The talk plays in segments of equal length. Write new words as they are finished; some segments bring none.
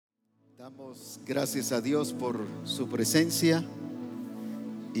Damos gracias a Dios por su presencia.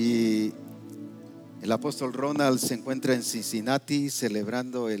 Y el apóstol Ronald se encuentra en Cincinnati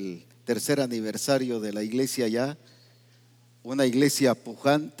celebrando el tercer aniversario de la iglesia allá. Una iglesia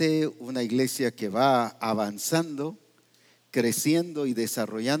pujante, una iglesia que va avanzando, creciendo y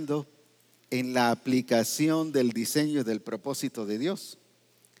desarrollando en la aplicación del diseño y del propósito de Dios.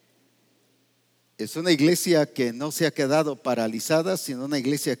 Es una iglesia que no se ha quedado paralizada, sino una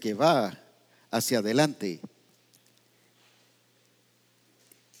iglesia que va hacia adelante.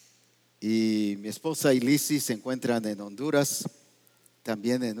 Y mi esposa y Lizzy se encuentran en Honduras,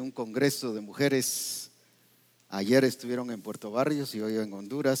 también en un congreso de mujeres. Ayer estuvieron en Puerto Barrios y hoy en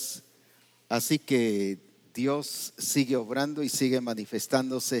Honduras. Así que Dios sigue obrando y sigue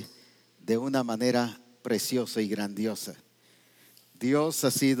manifestándose de una manera preciosa y grandiosa. Dios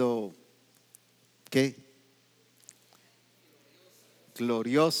ha sido, ¿qué?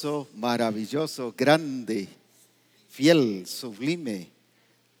 Glorioso, maravilloso, grande, fiel, sublime,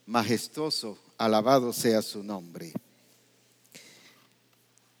 majestuoso, alabado sea su nombre.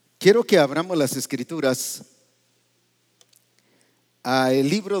 Quiero que abramos las escrituras al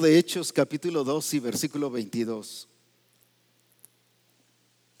libro de Hechos capítulo 2 y versículo 22.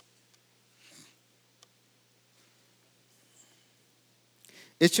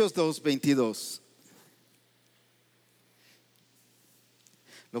 Hechos 2, 22.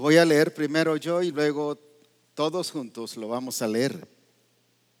 Lo voy a leer primero yo y luego todos juntos lo vamos a leer.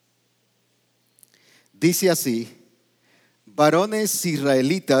 Dice así: varones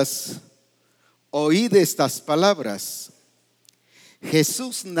israelitas, oíd estas palabras.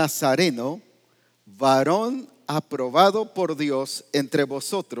 Jesús Nazareno, varón aprobado por Dios entre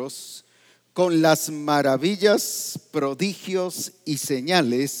vosotros, con las maravillas, prodigios y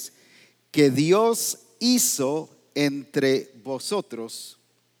señales que Dios hizo entre vosotros,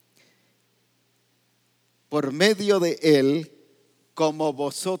 por medio de él, como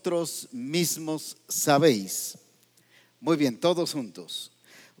vosotros mismos sabéis. Muy bien, todos juntos.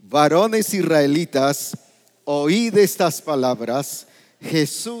 Varones israelitas, oíd estas palabras.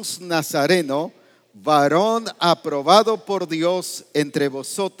 Jesús Nazareno, varón aprobado por Dios entre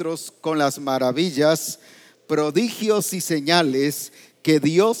vosotros, con las maravillas, prodigios y señales que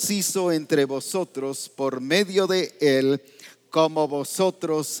Dios hizo entre vosotros por medio de él, como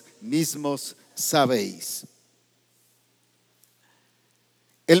vosotros mismos sabéis.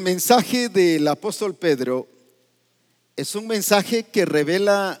 El mensaje del apóstol Pedro es un mensaje que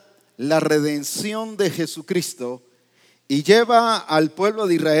revela la redención de Jesucristo y lleva al pueblo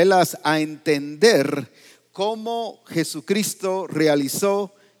de Israel a entender cómo Jesucristo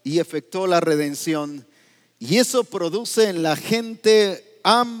realizó y efectuó la redención. Y eso produce en la gente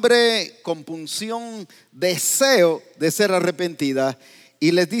hambre, compunción, deseo de ser arrepentida.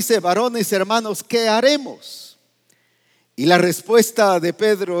 Y les dice: varones, hermanos, ¿qué haremos? Y la respuesta de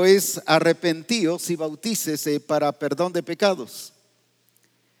Pedro es: arrepentíos y bautícese para perdón de pecados.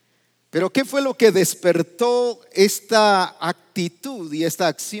 Pero ¿qué fue lo que despertó esta actitud y esta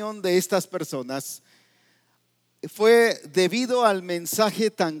acción de estas personas? Fue debido al mensaje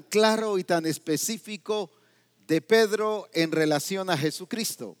tan claro y tan específico de Pedro en relación a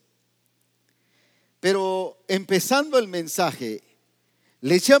Jesucristo. Pero empezando el mensaje,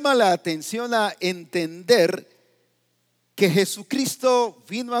 les llama la atención a entender que Jesucristo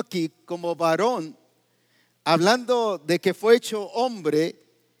vino aquí como varón, hablando de que fue hecho hombre,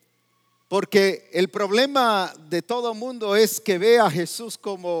 porque el problema de todo mundo es que ve a Jesús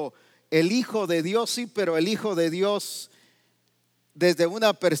como el Hijo de Dios, sí, pero el Hijo de Dios desde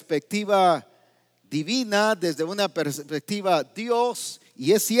una perspectiva divina, desde una perspectiva Dios,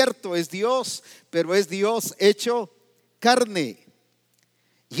 y es cierto, es Dios, pero es Dios hecho carne.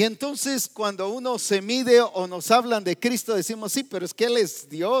 Y entonces cuando uno se mide o nos hablan de Cristo, decimos: sí, pero es que Él es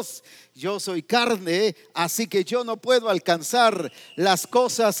Dios, yo soy carne, así que yo no puedo alcanzar las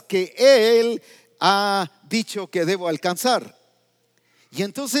cosas que Él ha dicho que debo alcanzar. Y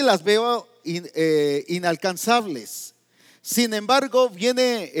entonces las veo inalcanzables. Sin embargo,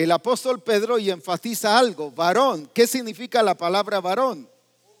 viene el apóstol Pedro y enfatiza algo: varón. ¿Qué significa la palabra varón?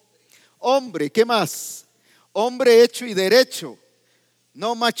 Hombre. ¿Qué más? Hombre hecho y derecho.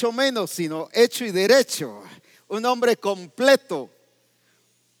 No macho menos, sino hecho y derecho. Un hombre completo.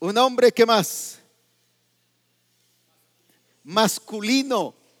 Un hombre, ¿qué más?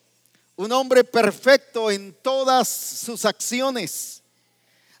 Masculino. Un hombre perfecto en todas sus acciones.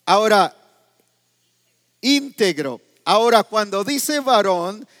 Ahora, íntegro. Ahora, cuando dice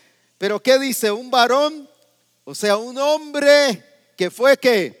varón, ¿pero qué dice? Un varón, o sea, un hombre que fue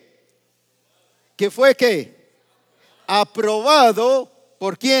 ¿qué? Que fue ¿qué? Aprobado.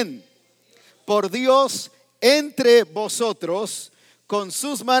 ¿Por quién? por Dios entre vosotros con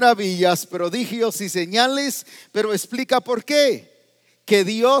sus maravillas, prodigios y señales, pero explica por qué. Que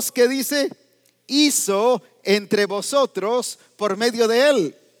Dios, ¿qué dice? Hizo entre vosotros por medio de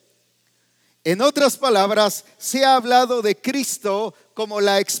él. En otras palabras, se ha hablado de Cristo como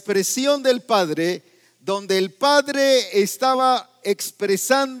la expresión del Padre, donde el Padre estaba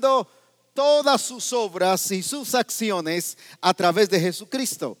expresando todas sus obras y sus acciones a través de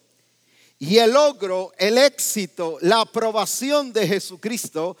Jesucristo. Y el logro, el éxito, la aprobación de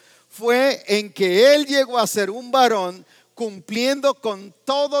Jesucristo fue en que Él llegó a ser un varón cumpliendo con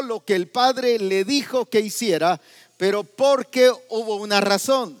todo lo que el Padre le dijo que hiciera, pero porque hubo una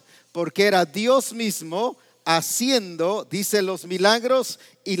razón, porque era Dios mismo haciendo, dice, los milagros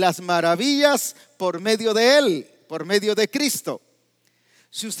y las maravillas por medio de Él, por medio de Cristo.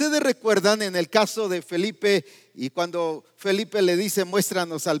 Si ustedes recuerdan en el caso de Felipe, y cuando Felipe le dice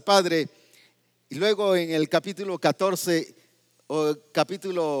muéstranos al Padre, y luego en el capítulo 14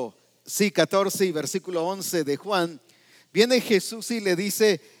 y versículo 11 de Juan, viene Jesús y le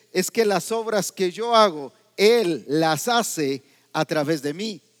dice, es que las obras que yo hago, Él las hace a través de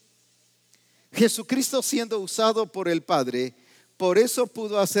mí. Jesucristo, siendo usado por el Padre, por eso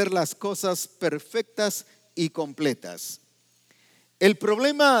pudo hacer las cosas perfectas y completas. El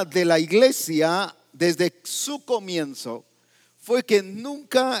problema de la iglesia desde su comienzo fue que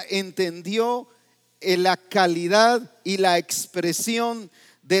nunca entendió la calidad y la expresión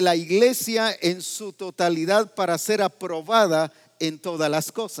de la iglesia en su totalidad para ser aprobada en todas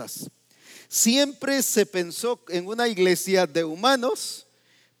las cosas. Siempre se pensó en una iglesia de humanos,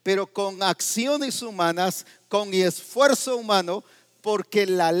 pero con acciones humanas, con esfuerzo humano, porque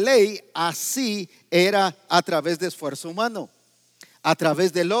la ley así era a través de esfuerzo humano, a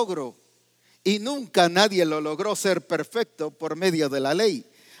través de logro. Y nunca nadie lo logró ser perfecto por medio de la ley.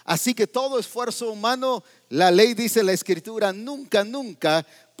 Así que todo esfuerzo humano, la ley dice la Escritura, nunca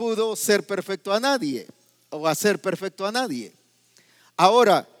pudo ser perfecto a nadie o hacer perfecto a nadie.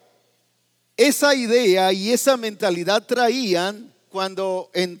 Ahora, esa idea y esa mentalidad traían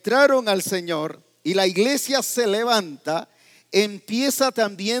cuando entraron al Señor y la iglesia se levanta, empieza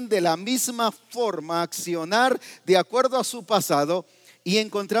también de la misma forma a accionar de acuerdo a su pasado y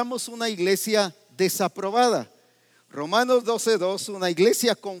encontramos una iglesia desaprobada. Romanos 12:2, una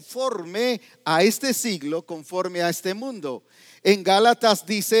iglesia conforme a este siglo, conforme a este mundo. En Gálatas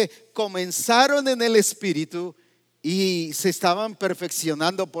dice, comenzaron en el Espíritu y se estaban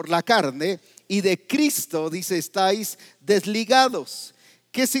perfeccionando por la carne, y de Cristo, dice, estáis desligados.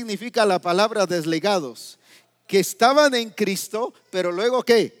 ¿Qué significa la palabra desligados? Que estaban en Cristo, pero luego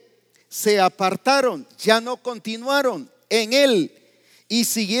 ¿qué? Se apartaron, ya no continuaron en Él y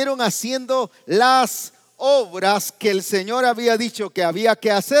siguieron haciendo las obras que el Señor había dicho que había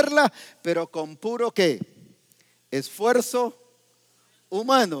que hacerla, pero con puro ¿qué? Esfuerzo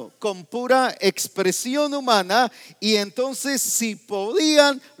humano, con pura expresión humana. Y entonces si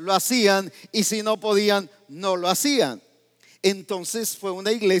podían, lo hacían, y si no podían, no lo hacían. Entonces fue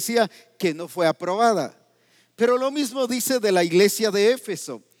una iglesia que no fue aprobada. Pero lo mismo dice de la iglesia de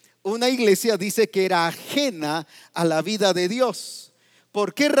Éfeso. Una iglesia dice que era ajena a la vida de Dios.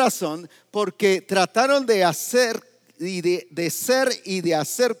 ¿Por qué razón? Porque trataron de hacer y de ser y de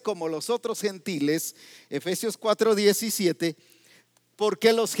hacer como los otros gentiles. Efesios 4:17.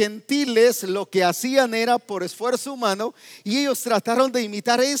 Porque los gentiles lo que hacían era por esfuerzo humano, y ellos trataron de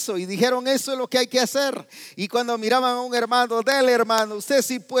imitar eso y dijeron, eso es lo que hay que hacer. Y cuando miraban a un hermano, dele hermano, usted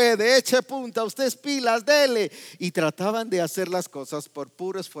sí puede, eche punta, usted es pilas, dele. Y trataban de hacer las cosas por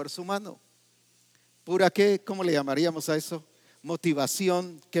puro esfuerzo humano. ¿Pura qué? ¿Cómo le llamaríamos a eso?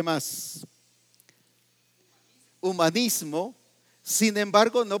 Motivación, ¿qué más? Humanismo. Sin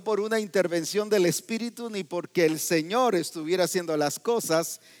embargo, no por una intervención del Espíritu, ni porque el Señor estuviera haciendo las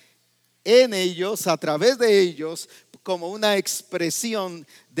cosas en ellos, a través de ellos, como una expresión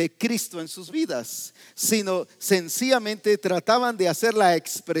de Cristo en sus vidas, sino sencillamente trataban de hacer la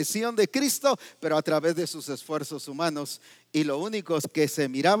expresión de Cristo, pero a través de sus esfuerzos humanos. Y lo único que se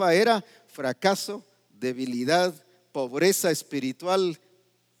miraba era fracaso, debilidad, pobreza espiritual.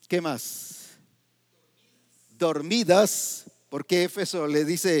 ¿Qué más? Dormidas. Porque Éfeso le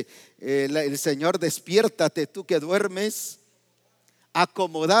dice el Señor, despiértate tú que duermes.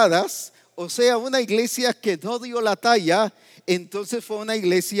 Acomodadas, o sea, una iglesia que no dio la talla. Entonces fue una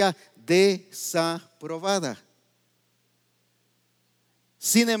iglesia desaprobada.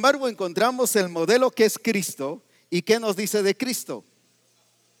 Sin embargo, encontramos el modelo que es Cristo. ¿Y qué nos dice de Cristo?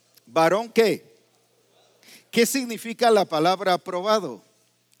 ¿Varón qué? ¿Qué significa la palabra aprobado?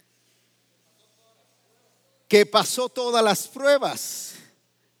 Que pasó todas las pruebas.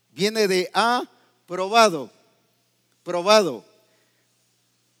 Viene de aprobado, probado.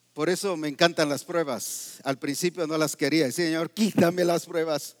 Por eso me encantan las pruebas. Al principio no las quería. Decía, Señor, quítame las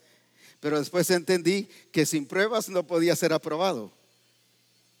pruebas. Pero después entendí que sin pruebas no podía ser aprobado.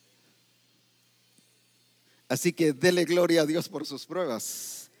 Así que dele gloria a Dios por sus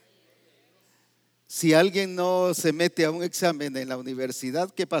pruebas. Si alguien no se mete a un examen en la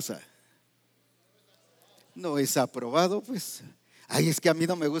universidad, ¿qué pasa? No es aprobado, pues. Ay, es que a mí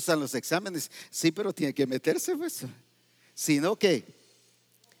no me gustan los exámenes. Sí, pero tiene que meterse, pues. Si no, ¿qué?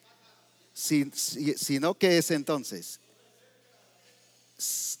 Si no, ¿qué es entonces?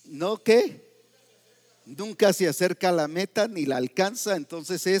 No, ¿qué? Nunca se acerca a la meta ni la alcanza.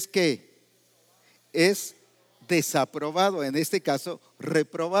 Entonces es que es desaprobado. En este caso,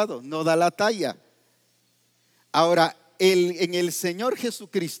 reprobado. No da la talla. Ahora, en el Señor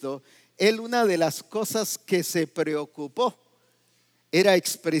Jesucristo, Él una de las cosas que se preocupó era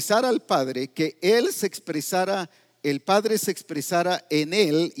expresar al Padre, que Él se expresara, el Padre se expresara en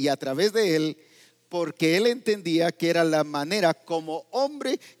Él y a través de Él, porque Él entendía que era la manera como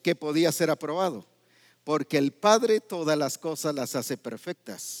hombre que podía ser aprobado. Porque el Padre todas las cosas las hace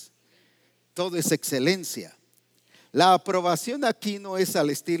perfectas. Todo es excelencia. La aprobación aquí no es al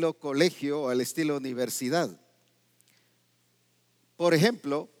estilo colegio o al estilo universidad. Por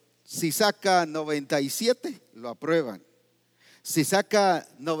ejemplo, si saca 97, lo aprueban. Si saca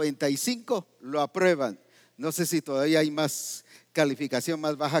 95, lo aprueban. No sé si todavía hay más calificación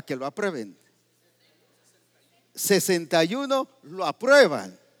más baja que lo aprueben. 61, lo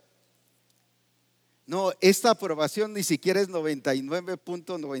aprueban. No, esta aprobación ni siquiera es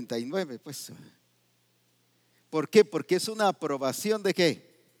 99.99, pues. ¿Por qué? Porque es una aprobación de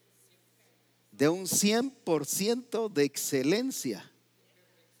 ¿qué? De un 100% de excelencia,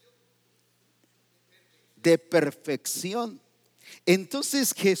 de perfección.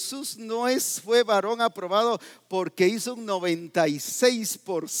 Entonces Jesús no fue varón aprobado porque hizo un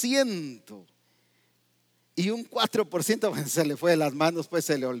 96% y un 4% se le fue de las manos, pues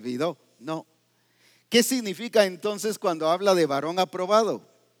se le olvidó. No. ¿Qué significa entonces cuando habla de varón aprobado?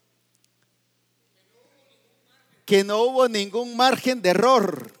 Que no hubo ningún margen de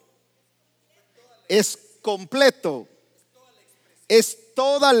error. Es completo. Es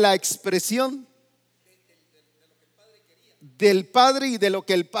toda la expresión del Padre y de lo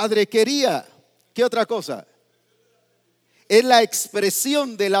que el Padre quería. ¿Qué otra cosa? Es la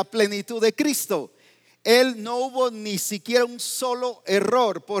expresión de la plenitud de Cristo. Él no hubo ni siquiera un solo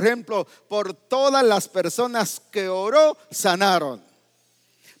error. Por ejemplo, por todas las personas que oró, sanaron.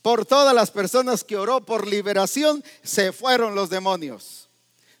 Por todas las personas que oró por liberación, se fueron los demonios.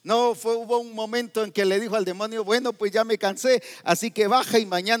 No hubo un momento en que le dijo al demonio, bueno, pues ya me cansé, así que baja y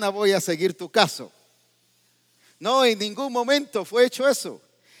mañana voy a seguir tu caso. No, en ningún momento fue hecho eso.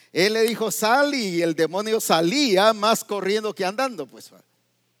 Él le dijo, sal, y el demonio salía más corriendo que andando, pues.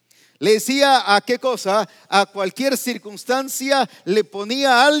 Le decía a qué cosa, a cualquier circunstancia le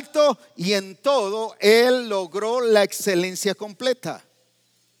ponía alto y en todo él logró la excelencia completa.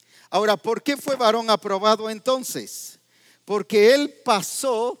 Ahora, ¿por qué fue varón aprobado entonces? Porque él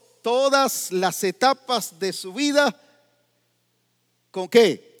pasó todas las etapas de su vida ¿con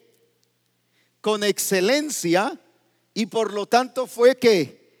qué? Con excelencia, y por lo tanto fue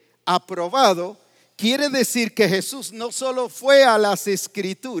que aprobado. Quiere decir que Jesús no solo fue a las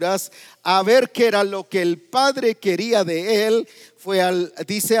Escrituras a ver qué era lo que el Padre quería de él, fue a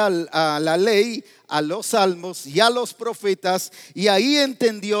la ley, a los salmos y a los profetas, y ahí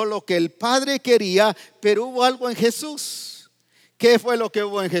entendió lo que el Padre quería, pero hubo algo en Jesús. ¿Qué fue lo que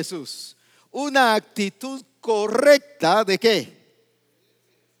hubo en Jesús? Una actitud correcta ¿de qué?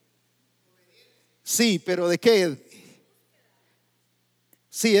 Sí, pero ¿de qué?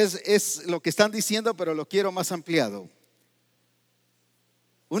 Sí, es lo que están diciendo, pero lo quiero más ampliado.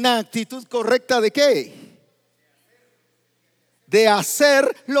 Una actitud correcta ¿de qué? De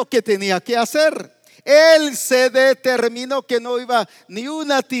hacer lo que tenía que hacer. Él se determinó que no iba ni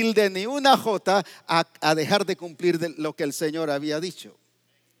una tilde ni una jota a dejar de cumplir lo que el Señor había dicho.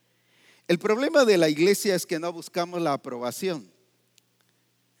 El problema de la iglesia es que no buscamos la aprobación.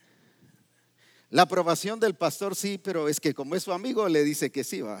 La aprobación del pastor sí, pero es que como es su amigo le dice que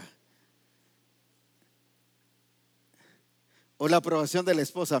sí va. O la aprobación de la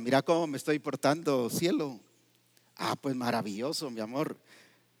esposa, mira cómo me estoy portando, cielo. Ah, pues maravilloso, mi amor.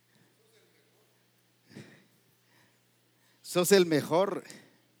 Sos el mejor.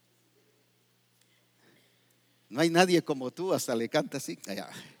 No hay nadie como tú, hasta le canta así.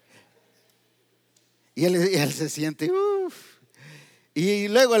 Y él se siente, uff. Y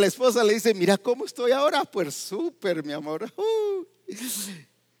luego la esposa le dice, mira cómo estoy ahora. Pues súper, mi amor.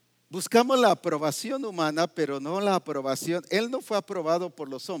 Buscamos la aprobación humana, pero no la aprobación. Él no fue aprobado por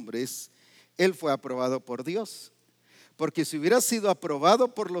los hombres, Él fue aprobado por Dios. Porque si hubiera sido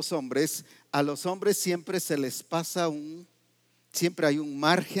aprobado por los hombres, a los hombres siempre se les pasa siempre hay un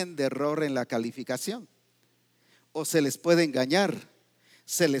margen de error en la calificación. O se les puede engañar,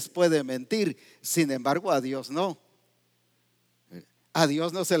 se les puede mentir. Sin embargo, a Dios no. A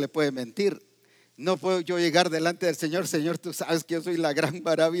Dios no se le puede mentir. No puedo yo llegar delante del Señor: Señor, tú sabes que yo soy la gran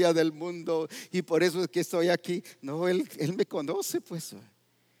maravilla del mundo y por eso es que estoy aquí. No, Él me conoce, pues.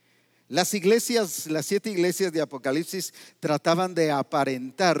 Las iglesias, las 7 iglesias de Apocalipsis trataban de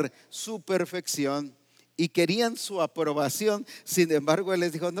aparentar su perfección y querían su aprobación. Sin embargo, Él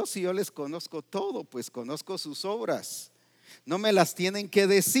les dijo: no, si yo les conozco todo, pues conozco sus obras. No me las tienen que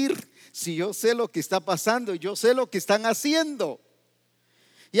decir, si yo sé lo que está pasando, yo sé lo que están haciendo.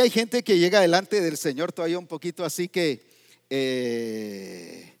 Y hay gente que llega delante del Señor todavía un poquito así que,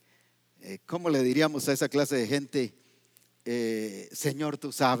 ¿cómo le diríamos a esa clase de gente? Señor,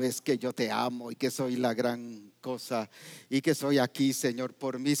 tú sabes que yo te amo y que soy la gran cosa y que soy aquí, Señor.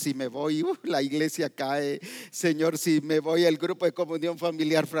 Por mí si me voy, la iglesia cae. Señor, si me voy, el grupo de comunión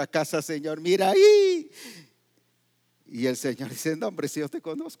familiar fracasa, Señor, mira ahí. Y el Señor dice: no, hombre, si yo te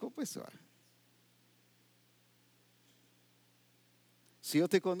conozco, pues si yo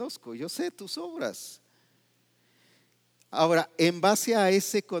te conozco, yo sé tus obras. Ahora, en base a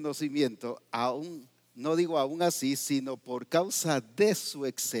ese conocimiento, no digo aún así, sino por causa de su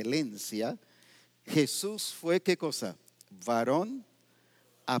excelencia, Jesús fue, ¿qué cosa? Varón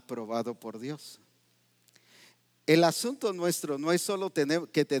aprobado por Dios. El asunto nuestro no es solo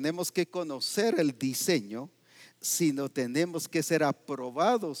que tenemos que conocer el diseño, sino tenemos que ser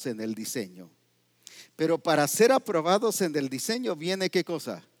aprobados en el diseño. Pero para ser aprobados en el diseño viene, ¿qué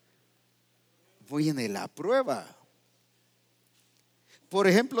cosa? Viene la prueba. Por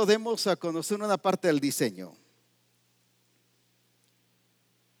ejemplo, demos a conocer una parte del diseño.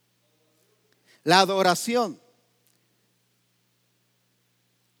 La adoración.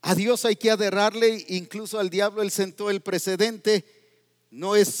 A Dios hay que adorarle, incluso al diablo Él sentó el precedente.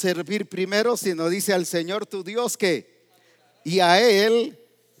 No es servir primero, sino dice: al Señor tu Dios que, y a Él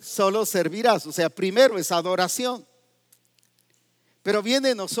solo servirás. O sea, primero es adoración. Pero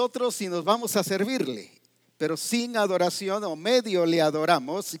viene nosotros y nos vamos a servirle, pero sin adoración o medio le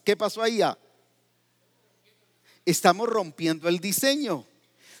adoramos. ¿Qué pasó ahí? Estamos rompiendo el diseño.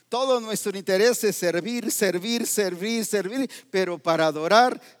 Todo nuestro interés es servir, servir, servir, servir, pero para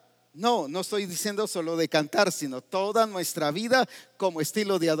adorar, no estoy diciendo solo de cantar, sino toda nuestra vida como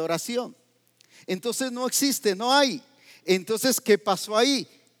estilo de adoración. Entonces no existe, no hay. Entonces, ¿qué pasó ahí?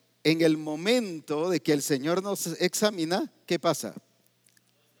 En el momento de que el Señor nos examina, ¿qué pasa?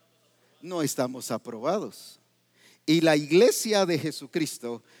 No estamos aprobados. Y la iglesia de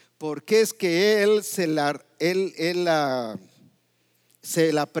Jesucristo, ¿por qué es que Él se la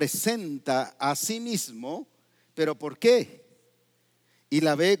presenta a sí mismo? ¿Pero por qué? Y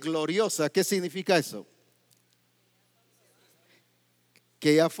la ve gloriosa. ¿Qué significa eso?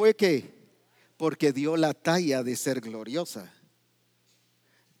 Que ya fue ¿qué? Porque dio la talla de ser gloriosa.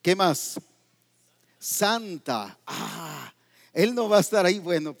 ¿Qué más? Santa. Él no va a estar ahí.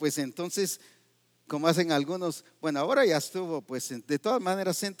 Bueno, pues entonces, como hacen algunos, bueno, ahora ya estuvo, pues de todas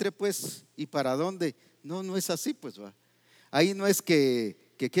maneras entre, pues, ¿y para dónde? No es así, pues va. Ahí no es que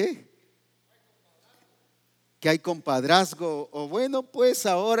 ¿qué? Que hay compadrazgo, o bueno, pues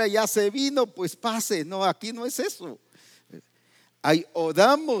ahora ya se vino, pues pase. No, aquí no es eso. Ahí o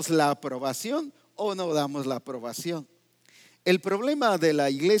damos la aprobación o no damos la aprobación. El problema de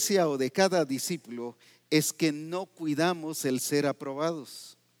la iglesia o de cada discípulo es que no cuidamos el ser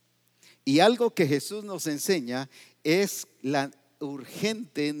aprobados. Y algo que Jesús nos enseña es la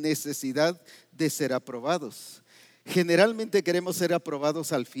urgente necesidad de ser aprobados. Generalmente queremos ser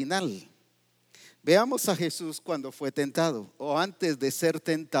aprobados al final. Veamos a Jesús cuando fue tentado, o antes de ser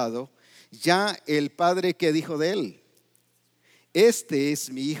tentado. Ya el Padre, ¿qué dijo de él? Este es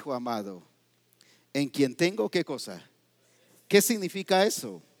mi Hijo amado, en quien tengo ¿qué cosa? ¿Qué significa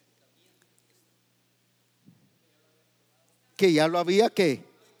eso? Que ya lo había ¿qué?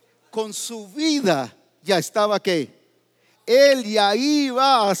 Con su vida ya estaba ¿qué? Él ya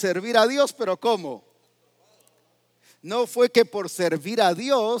iba a servir a Dios, pero ¿cómo? No fue que por servir a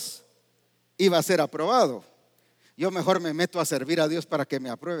Dios iba a ser aprobado. Yo mejor me meto a servir a Dios para que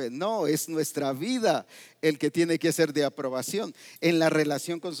me apruebe. No, es nuestra vida el que tiene que ser de aprobación. En la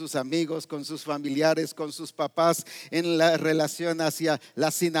relación con sus amigos, con sus familiares, con sus papás, en la relación hacia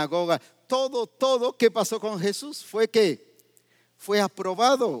la sinagoga. Todo que pasó con Jesús fue que fue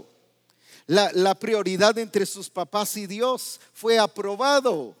aprobado. La prioridad entre sus papás y Dios fue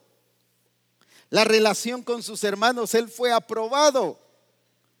aprobado. la relación con sus hermanos, él fue aprobado.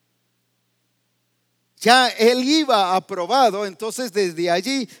 Ya él iba aprobado, entonces desde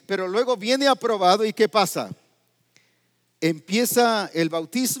allí, pero luego viene aprobado y ¿qué pasa? Empieza el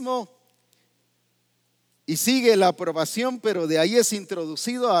bautismo y sigue la aprobación, pero de ahí es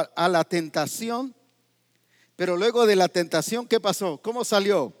introducido a la tentación. Pero luego de la tentación, ¿qué pasó? ¿Cómo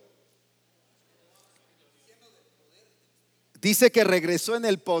salió? Dice que regresó en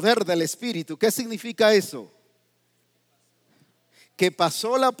el poder del Espíritu. ¿Qué significa eso? Que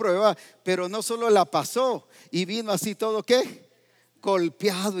pasó la prueba, pero no solo la pasó y vino así todo, ¿qué?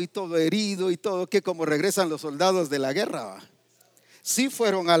 Golpeado y todo herido y todo, que como regresan los soldados de la guerra, ¿va? Sí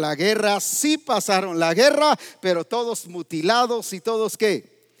fueron a la guerra, sí pasaron la guerra, pero todos mutilados y todos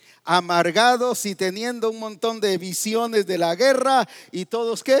 ¿qué? Amargados y teniendo un montón de visiones de la guerra y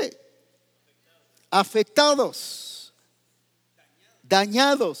todos ¿qué? Afectados,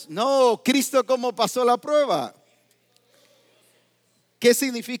 dañados. No, Cristo ¿cómo pasó la prueba? ¿Qué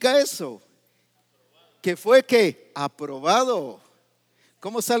significa eso? Que fue ¿qué? Aprobado.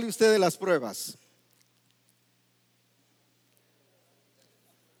 ¿Cómo sale usted de las pruebas?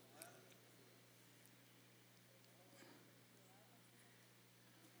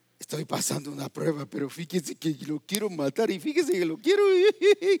 Estoy pasando una prueba, pero fíjese que lo quiero matar y fíjese que lo quiero.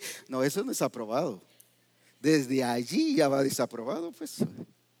 No, eso no es aprobado. Desde allí ya va desaprobado, pues.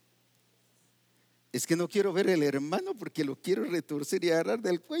 Es que no quiero ver el hermano porque lo quiero retorcer y agarrar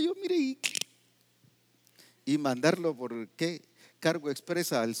del cuello, mire, y mandarlo por qué cargo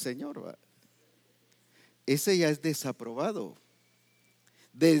expresa al Señor, ¿va? Ese ya es desaprobado.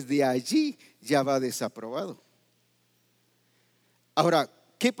 Desde allí ya va desaprobado. Ahora,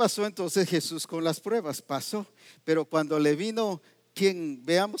 ¿qué pasó entonces Jesús con las pruebas? Pasó, pero cuando le vino, ¿quién?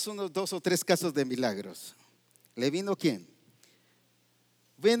 Veamos unos 2 o 3 casos de milagros. ¿Le vino quién?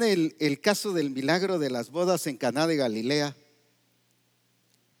 Ven el caso del milagro de las bodas en Caná de Galilea.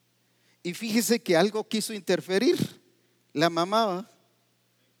 Y fíjese que algo quiso interferir la mamá, ¿va?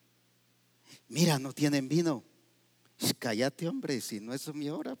 Mira, no tienen vino. Cállate, hombre, si no es mi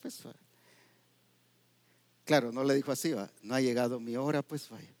hora, pues va. Claro, no le dijo así, va. No ha llegado mi hora, pues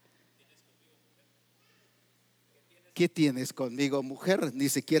vaya. ¿Qué tienes conmigo, mujer? Ni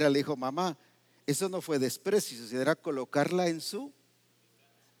siquiera le dijo mamá. Eso no fue desprecio, era colocarla en su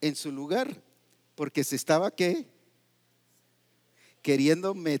lugar, porque se estaba ¿qué?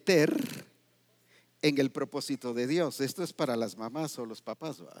 Queriendo meter en el propósito de Dios. Esto es para las mamás o los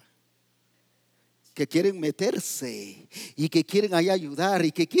papás, ¿va? Que quieren meterse y que quieren ahí ayudar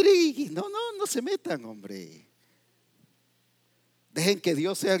y que quieren, no se metan, hombre. Dejen que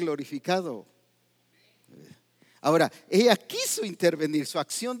Dios sea glorificado. Ahora, ella quiso intervenir, su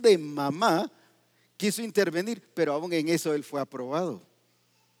acción de mamá quiso intervenir, pero aún en eso él fue aprobado.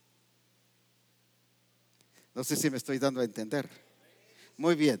 No sé si me estoy dando a entender.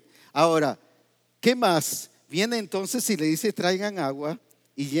 Muy bien. Ahora, ¿qué más? Viene entonces y le dice traigan agua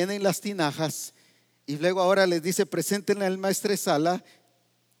y llenen las tinajas. Y luego ahora les dice preséntenle al maestresala.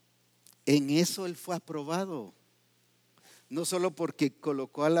 En eso él fue aprobado. No solo porque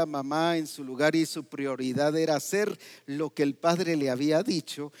colocó a la mamá en su lugar y su prioridad era hacer lo que el padre le había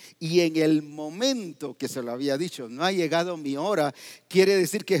dicho. Y en el momento que se lo había dicho, no ha llegado mi hora, quiere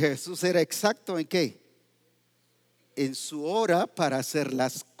decir que Jesús era exacto en ¿qué? En su hora para hacer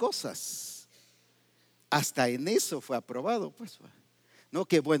las cosas. Hasta en eso fue aprobado, pues. No,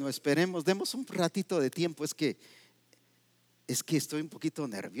 que bueno, esperemos, demos un ratito de tiempo. Es que estoy un poquito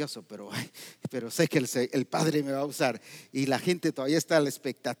nervioso, pero sé que el Padre me va a usar. Y la gente todavía está a la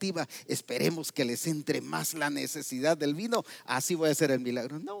expectativa. Esperemos que les entre más la necesidad del vino. Así voy a hacer el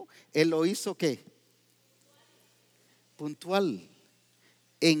milagro. No, Él lo hizo ¿qué? Puntual.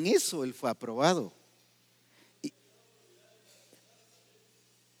 En eso Él fue aprobado.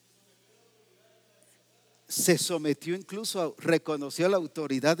 Se sometió incluso, reconoció la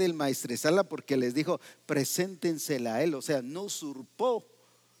autoridad del maestresala porque les dijo, preséntensela a él. O sea, no usurpó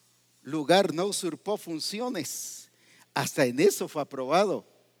lugar, no usurpó funciones. Hasta en eso fue aprobado.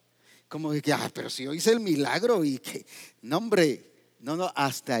 Como que, pero si yo hice el milagro y que, no hombre, no,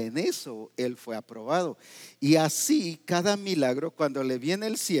 hasta en eso él fue aprobado. Y así cada milagro, cuando le viene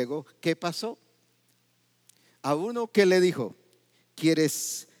el ciego, ¿qué pasó? A uno que le dijo,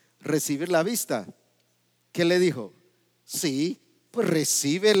 ¿quieres recibir la vista? ¿Qué le dijo? Sí, pues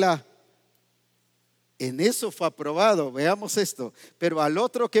recíbela. En eso fue aprobado. Veamos esto. Pero al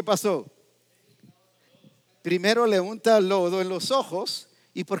otro, ¿qué pasó? Primero le unta lodo en los ojos.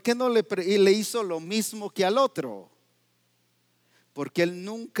 ¿Y por qué no le hizo lo mismo que al otro? Porque él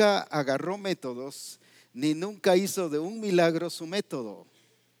nunca agarró métodos, ni nunca hizo de un milagro su método.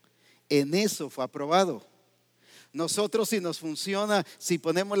 en eso fue aprobado. Nosotros, si nos funciona, si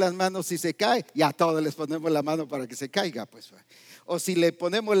ponemos las manos y se cae, ya todos les ponemos la mano para que se caiga, pues. O si le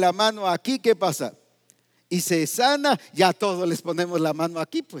ponemos la mano aquí, ¿qué pasa? Y se sana, ya todos les ponemos la mano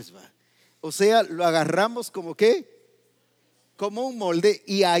aquí, pues va. O sea, lo agarramos como ¿qué? Como un molde,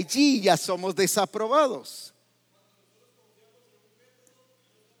 y allí ya somos desaprobados.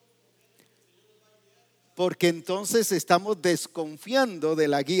 Porque entonces estamos desconfiando de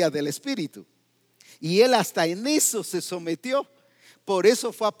la guía del Espíritu. Y él hasta en eso se sometió. Por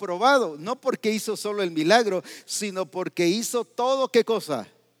eso fue aprobado. No porque hizo solo el milagro, sino porque hizo todo, ¿qué cosa?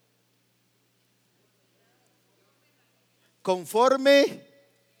 Conforme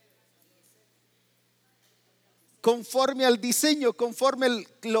al diseño, conforme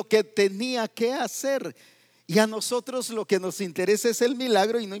lo que tenía que hacer. Y a nosotros lo que nos interesa es el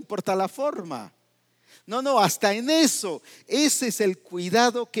milagro y no importa la forma. No, hasta en eso. Ese es el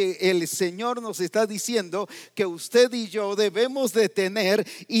cuidado que el Señor nos está diciendo que usted y yo debemos de tener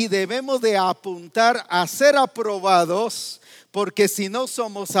y debemos de apuntar a ser aprobados, porque si no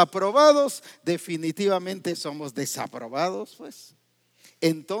somos aprobados, definitivamente somos desaprobados, pues.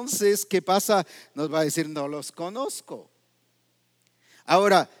 Entonces, ¿qué pasa? Nos va a decir, no los conozco.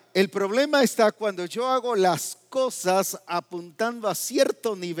 Ahora, el problema está cuando yo hago las cosas apuntando a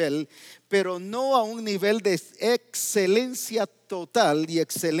cierto nivel, pero no a un nivel de excelencia total y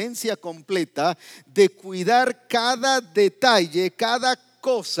excelencia completa, de cuidar cada detalle, cada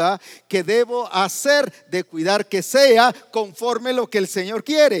cosa que debo hacer, de cuidar que sea conforme lo que el Señor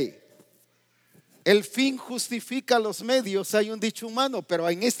quiere. El fin justifica los medios, hay un dicho humano, pero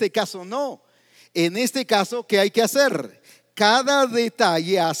en este caso no. En este caso, ¿qué hay que hacer? Cada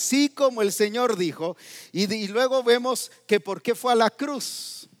detalle, así como el Señor dijo. Y luego vemos que por qué fue a la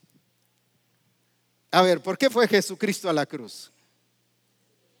cruz. A ver, ¿por qué fue Jesucristo a la cruz?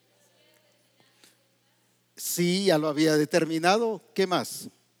 Sí, ya lo había determinado. ¿Qué más?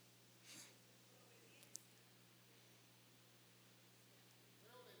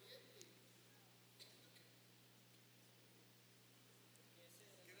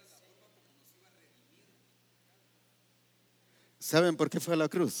 ¿Saben por qué fue a la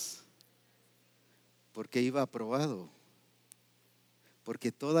cruz? Porque iba aprobado.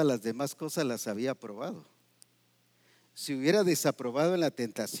 Porque todas las demás cosas las había aprobado. Si hubiera desaprobado en la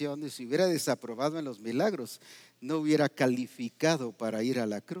tentación y si hubiera desaprobado en los milagros, no hubiera calificado para ir a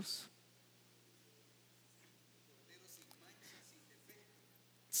la cruz.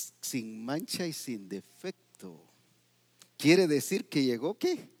 Sin mancha y sin defecto. Quiere decir que llegó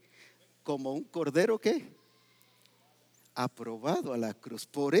 ¿qué? Como un cordero ¿qué? Aprobado a la cruz.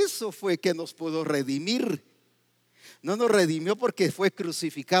 Por eso fue que nos pudo redimir. No nos redimió porque fue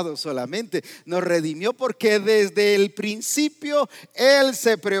crucificado solamente. Nos redimió porque desde el principio Él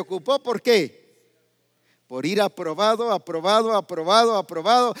se preocupó. ¿Por qué? Por ir aprobado.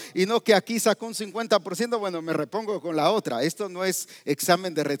 Y no que aquí sacó un 50%. Bueno, me repongo con la otra. Esto no es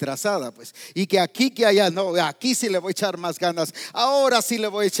examen de retrasada, pues. Y que aquí, que allá, no. Aquí sí le voy a echar más ganas. Ahora sí le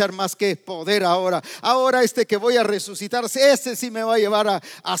voy a echar más que poder ahora. Ahora que voy a resucitar, sí me va a llevar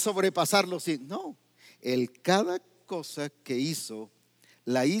a sobrepasarlo. Sí. No, cada cosa que hizo,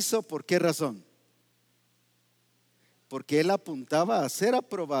 la hizo ¿por qué razón? Porque él apuntaba a ser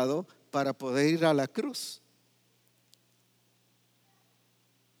aprobado para poder ir a la cruz.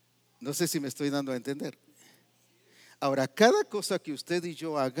 No sé si me estoy dando a entender. Ahora, cada cosa que usted y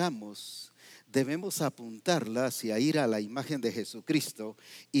yo hagamos, debemos apuntarla hacia ir a la imagen de Jesucristo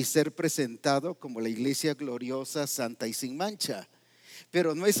y ser presentado como la iglesia gloriosa, santa y sin mancha.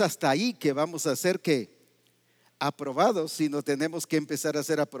 Pero no es hasta ahí que vamos a ser que aprobados, sino tenemos que empezar a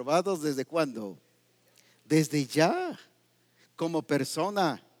ser aprobados. ¿Desde cuándo? Desde ya, como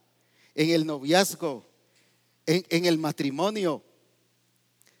persona, en el noviazgo, en el matrimonio.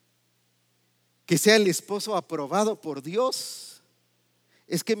 Que sea el esposo aprobado por Dios.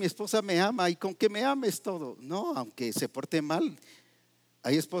 Es que mi esposa me ama y con que me ame es todo. No, aunque se porte mal.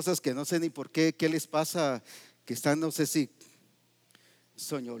 Hay esposas que no sé ni por qué les pasa, que están, no sé si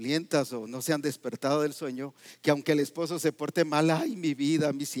soñolientas o no se han despertado del sueño, que aunque el esposo se porte mal, ay, mi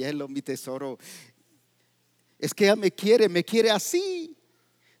vida, mi cielo, mi tesoro, es que ella me quiere así.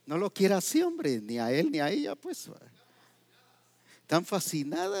 No lo quiere así, hombre, ni a él ni a ella, pues. Están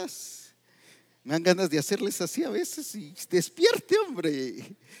fascinadas. Me dan ganas de hacerles así a veces y despierte,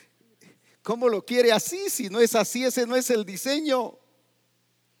 hombre. ¿Cómo lo quiere así? Si no es así, ese no es el diseño.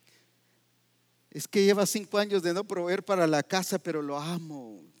 Es que lleva 5 años de no proveer para la casa, pero lo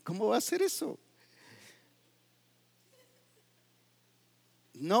amo. ¿Cómo va a hacer eso?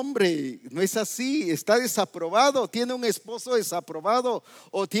 No, hombre, no es así. Está desaprobado. Tiene un esposo desaprobado,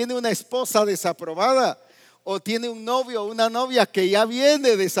 o tiene una esposa desaprobada, o tiene un novio o una novia que ya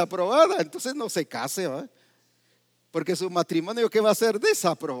viene desaprobada. Entonces no se case, ¿va? Porque su matrimonio, ¿qué va a ser?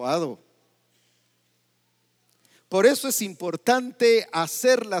 Desaprobado. Por eso es importante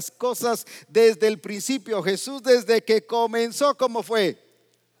hacer las cosas desde el principio. Jesús, desde que comenzó, ¿cómo fue?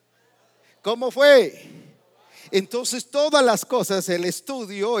 ¿Cómo fue? Entonces todas las cosas, el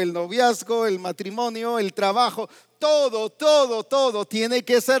estudio, el noviazgo, el matrimonio, el trabajo, todo tiene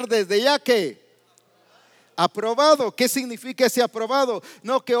que ser desde ya que aprobado. ¿Qué significa ese aprobado?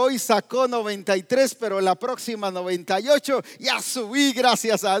 No que hoy sacó 93, pero la próxima 98, ya subí,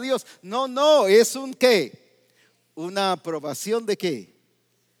 gracias a Dios. No, es un ¿qué? Una aprobación de ¿qué?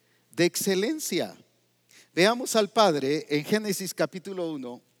 De excelencia. Veamos al Padre en Génesis capítulo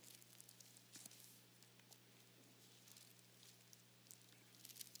 1.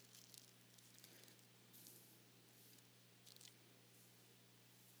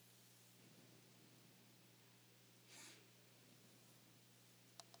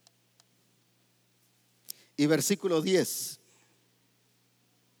 Y versículo 10.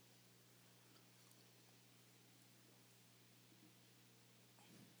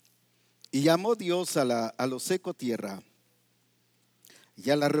 Y llamó Dios a lo seco tierra, y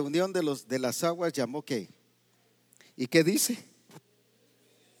a la reunión de las aguas llamó ¿qué? ¿Y qué dice?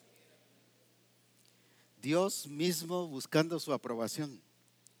 Dios mismo buscando su aprobación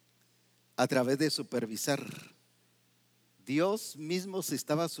a través de supervisar. Dios mismo se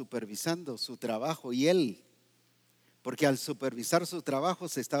estaba supervisando su trabajo y él, porque al supervisar su trabajo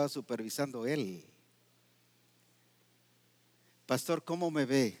se estaba supervisando él. Pastor, ¿cómo me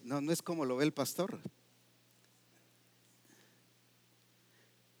ve? No es como lo ve el pastor.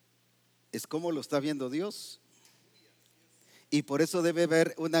 Es como lo está viendo Dios. Y por eso debe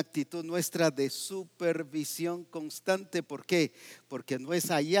haber una actitud nuestra de supervisión constante. ¿Por qué? Porque no es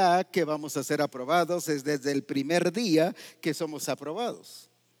allá que vamos a ser aprobados, es desde el primer día que somos aprobados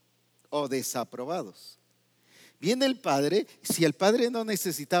o desaprobados. Viene el Padre. Si el Padre no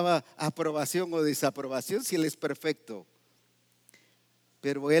necesitaba aprobación o desaprobación, si Él es perfecto,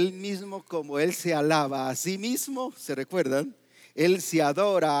 pero Él mismo, como Él se alaba a sí mismo, ¿se recuerdan? Él se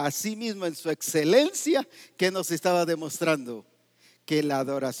adora a sí mismo en su excelencia. ¿Qué nos estaba demostrando? Que la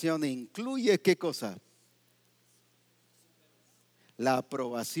adoración incluye ¿qué cosa? La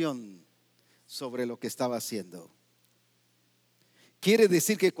aprobación sobre lo que estaba haciendo. Quiere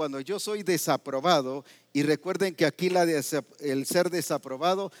decir que cuando yo soy desaprobado, y recuerden que aquí el ser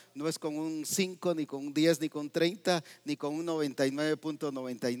desaprobado no es con un 5, ni con un 10, ni con 30, ni con un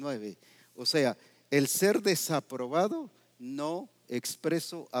 99.99. O sea, el ser desaprobado, no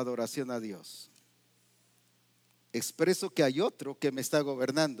expreso adoración a Dios. Expreso que hay otro que me está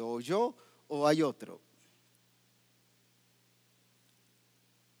gobernando, o yo o hay otro.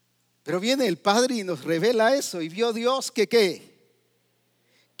 Pero viene el Padre y nos revela eso. Y vio Dios que ¿qué?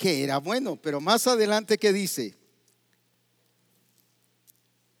 Que era bueno. Pero más adelante, ¿qué dice?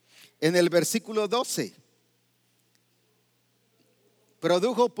 En el versículo 12.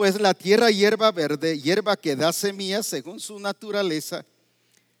 Produjo pues la tierra hierba verde, hierba que da semilla según su naturaleza,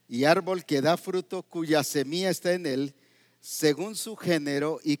 y árbol que da fruto cuya semilla está en él, según su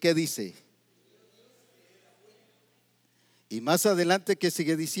género. ¿Y qué dice? Y más adelante, ¿qué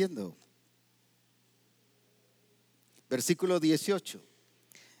sigue diciendo? Versículo 18.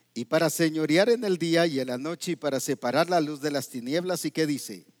 Y para señorear en el día y en la noche, y para separar la luz de las tinieblas. ¿Y qué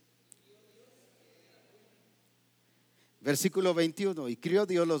dice? Versículo 21. Y crió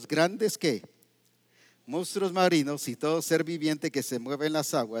Dios los grandes ¿qué? Monstruos marinos y todo ser viviente que se mueve en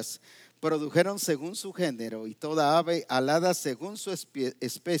las aguas. Produjeron según su género, y toda ave alada según su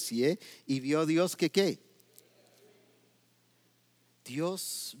especie. Y vio Dios que ¿qué?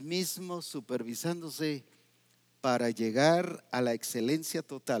 Dios mismo supervisándose para llegar a la excelencia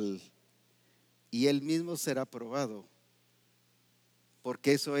total, y él mismo será probado,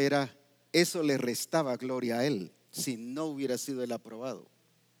 porque eso le restaba gloria a él si no hubiera sido el aprobado.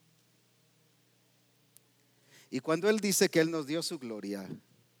 Y cuando él dice que él nos dio su gloria,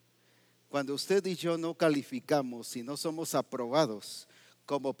 cuando usted y yo no calificamos, si no somos aprobados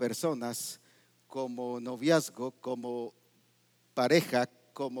como personas, como noviazgo, como pareja,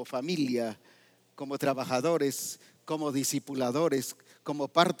 como familia, como trabajadores, como discipuladores, como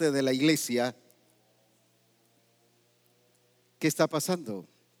parte de la iglesia, ¿qué está pasando?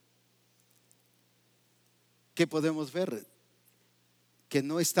 ¿Qué podemos ver? Que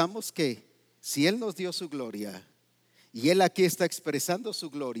no estamos ¿qué? Si él nos dio su gloria, y él aquí está expresando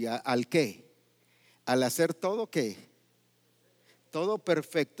su gloria, ¿al qué? Al hacer todo ¿qué? todo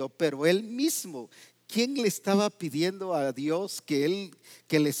perfecto, pero él mismo, ¿quién le estaba pidiendo a Dios que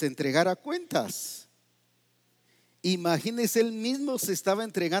les entregara cuentas? Imagínense, él mismo se estaba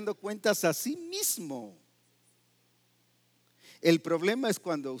entregando cuentas a sí mismo. El problema es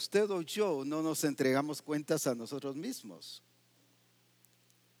cuando usted o yo no nos entregamos cuentas a nosotros mismos.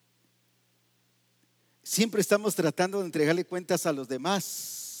 Siempre estamos tratando de entregarle cuentas a los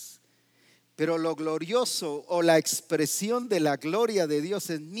demás, pero lo glorioso o la expresión de la gloria de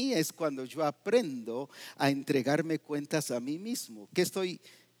Dios en mí es cuando yo aprendo a entregarme cuentas a mí mismo. ¿Qué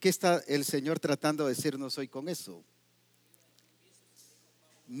está el Señor tratando de decirnos hoy con eso?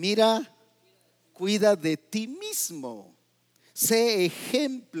 Mira, cuida de ti mismo. Sé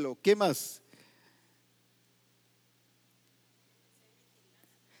ejemplo. ¿Qué más?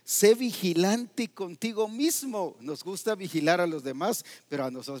 Sé vigilante contigo mismo. Nos gusta vigilar a los demás, pero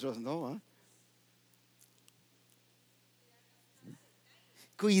a nosotros no, ¿eh?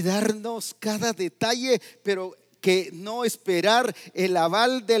 Cuidarnos cada detalle, pero que no esperar el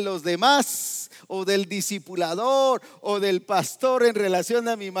aval de los demás o del discipulador o del pastor en relación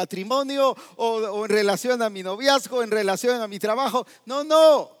a mi matrimonio o en relación a mi noviazgo, en relación a mi trabajo.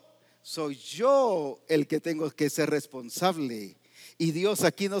 No, soy yo el que tengo que ser responsable. Y Dios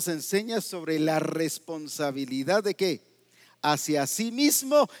aquí nos enseña sobre la responsabilidad de ¿qué? Hacia sí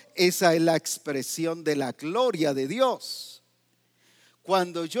mismo. Esa es la expresión de la gloria de Dios.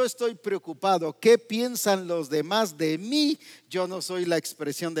 Cuando yo estoy preocupado, ¿qué piensan los demás de mí? Yo no soy la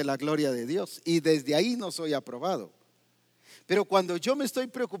expresión de la gloria de Dios y desde ahí no soy aprobado. Pero cuando yo me estoy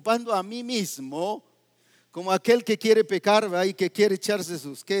preocupando a mí mismo, como aquel que quiere pecar, ¿va? Y que quiere echarse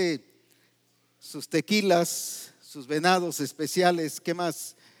sus tequilas, sus venados especiales, ¿qué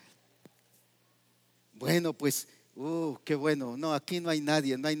más? Bueno, pues, qué bueno. No, aquí no hay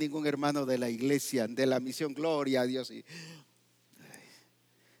nadie, no hay ningún hermano de la iglesia, de la misión, gloria a Dios.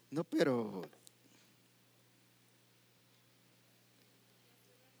 No, pero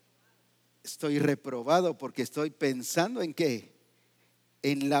estoy reprobado porque estoy pensando en ¿qué?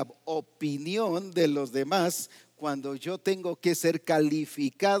 En la opinión de los demás, cuando yo tengo que ser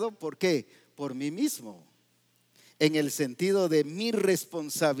calificado. ¿Por qué? Por mí mismo. En el sentido de mi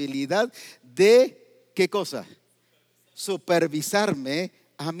responsabilidad de ¿qué cosa? Supervisarme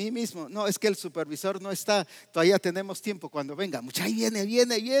a mí mismo. No, es que el supervisor no está. Todavía tenemos tiempo. Cuando venga, mucha, ahí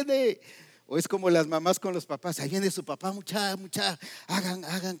viene. O es como las mamás con los papás. Ahí viene su papá, mucha,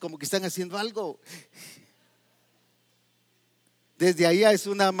 hagan como que están haciendo algo. Desde ahí es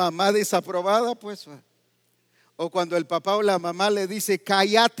una mamá desaprobada, pues. O cuando el papá o la mamá le dice,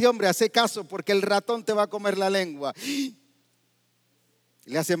 cállate, hombre, hace caso porque el ratón te va a comer la lengua.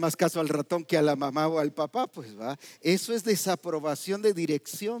 Le hace más caso al ratón que a la mamá o al papá, pues va. Eso es desaprobación de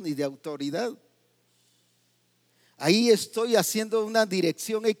dirección y de autoridad. Ahí estoy haciendo una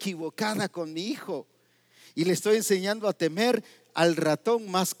dirección equivocada con mi hijo y le estoy enseñando a temer al ratón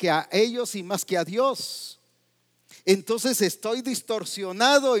más que a ellos y más que a Dios. Entonces estoy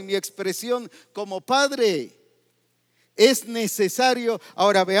distorsionado en mi expresión como padre. Es necesario.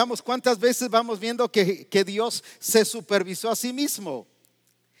 Ahora veamos cuántas veces vamos viendo que Dios se supervisó a sí mismo.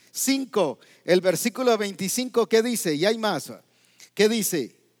 5, el versículo 25, ¿qué dice? Y hay más. ¿Qué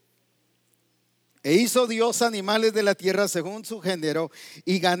dice? E hizo Dios animales de la tierra según su género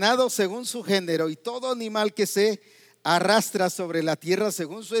y ganado según su género y todo animal que se arrastra sobre la tierra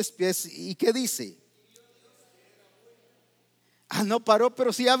según su especie. ¿Y qué dice? No paró,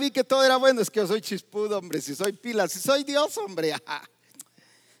 pero si ya vi que todo era bueno. Es que yo soy chispudo, hombre, si soy pila, si soy Dios, hombre.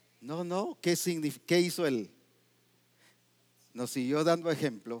 No, ¿qué hizo él? Nos siguió dando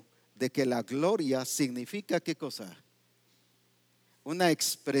ejemplo de que la gloria significa ¿qué cosa? Una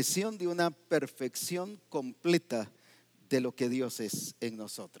expresión de una perfección completa de lo que Dios es en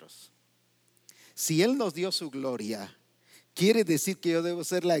nosotros. Si Él nos dio su gloria, quiere decir que yo debo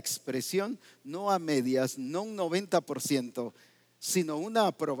ser la expresión, no a medias, no un 90%, sino una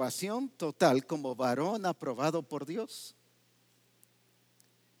aprobación total como varón aprobado por Dios.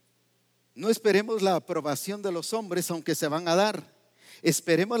 No esperemos la aprobación de los hombres, aunque se van a dar.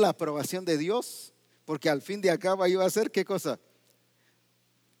 Esperemos la aprobación de Dios, porque al fin de acá iba a ser ¿qué cosa?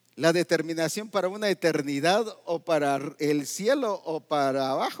 La determinación para una eternidad o para el cielo o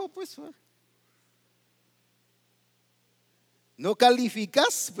para abajo, pues. No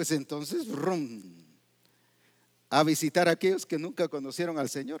calificas, pues entonces a visitar a aquellos que nunca conocieron al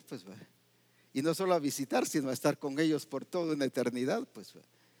Señor, pues. Y no solo a visitar, sino a estar con ellos por toda una eternidad, pues.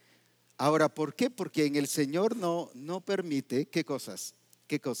 Ahora, ¿por qué? Porque en el Señor no permite, ¿qué cosas?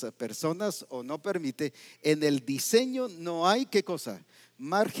 Personas, o no permite, en el diseño no hay, ¿qué cosa?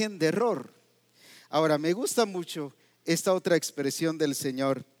 Margen de error. Ahora, me gusta mucho esta otra expresión del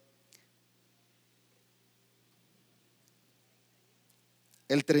Señor.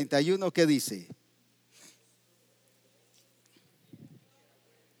 El 31, ¿qué dice?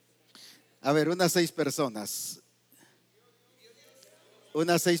 A ver, unas 6 personas.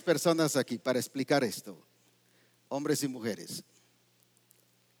 Unas 6 personas aquí para explicar esto. Hombres y mujeres.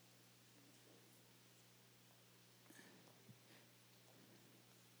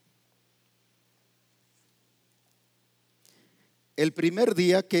 El primer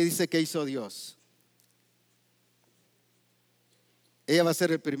día, ¿qué dice que hizo Dios? Ella va a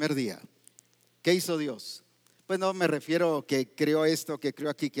ser el primer día. ¿Qué hizo Dios? Pues no me refiero que creó esto, que creó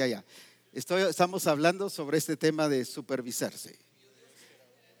aquí, que allá. Estamos hablando sobre este tema de supervisarse.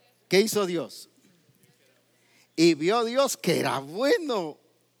 ¿Qué hizo Dios? Y vio Dios que era bueno.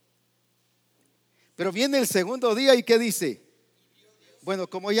 Pero viene el segundo día y ¿qué dice? Bueno,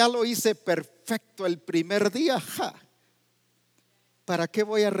 como ya lo hice perfecto el primer día, ¿para qué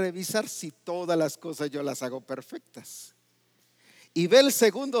voy a revisar si todas las cosas yo las hago perfectas? Y ve el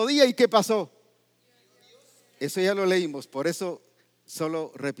segundo día y ¿qué pasó? Eso ya lo leímos, por eso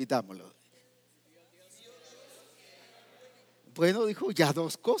solo repitámoslo. Bueno, dijo ya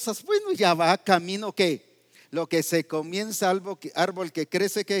 2 cosas. Bueno, ya va camino que lo que se comienza, árbol que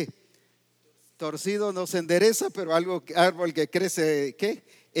crece que torcido no se endereza, pero árbol que crece que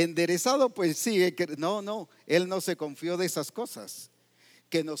enderezado, pues sí. No, él no se confió de esas cosas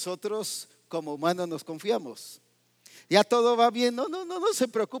que nosotros como humanos nos confiamos. Ya todo va bien. No se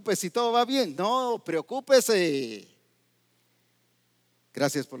preocupe si todo va bien. No, preocúpese.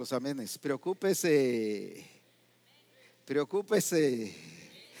 Gracias por los amenes. Preocúpese.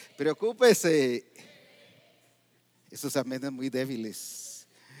 Esos amenes muy débiles.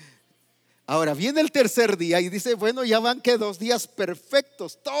 Ahora viene el tercer día y dice, bueno, ya van que 2 días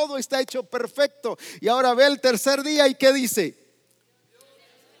perfectos. Todo está hecho perfecto. Y ahora ve el tercer día y ¿qué dice?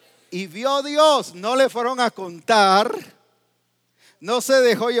 Y vio Dios, no le fueron a contar, no se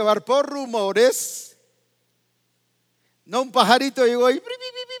dejó llevar por rumores, no un pajarito llegó ahí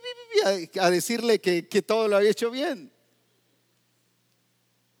a decirle que todo lo había hecho bien.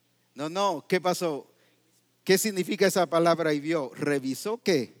 No, ¿qué pasó? ¿Qué significa esa palabra y vio? Revisó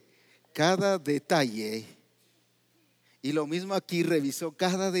que cada detalle, y lo mismo aquí, revisó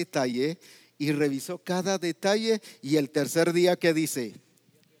cada detalle y revisó cada detalle, y el tercer día, ¿qué dice?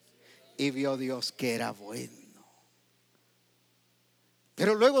 Y vio Dios que era bueno.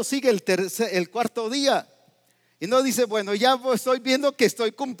 Pero luego sigue el cuarto día. Y no dice, bueno, ya estoy viendo que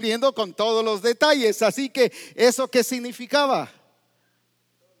estoy cumpliendo con todos los detalles. Así que, ¿eso qué significaba?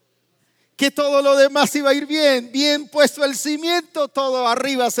 Que todo lo demás iba a ir bien. Bien puesto el cimiento, todo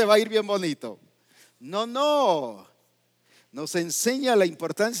arriba se va a ir bien bonito. No. Nos enseña la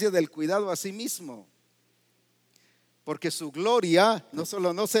importancia del cuidado a sí mismo. Porque su gloria no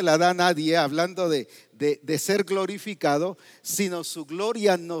solo no se la da a nadie, hablando de ser glorificado, sino su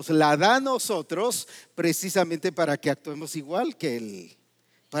gloria nos la da a nosotros precisamente para que actuemos igual que Él,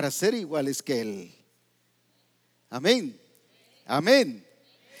 para ser iguales que Él. Amén.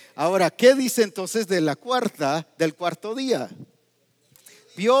 Ahora, ¿qué dice entonces del cuarto día?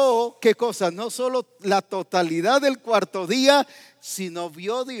 Vio, ¿qué cosa? No solo la totalidad del cuarto día, sino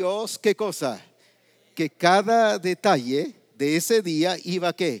vio Dios, ¿qué cosa? Que cada detalle de ese día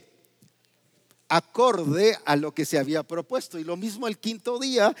iba ¿qué? Acorde a lo que se había propuesto. Y lo mismo el quinto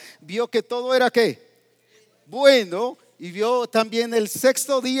día, vio que todo era ¿qué? Bueno. Y vio también el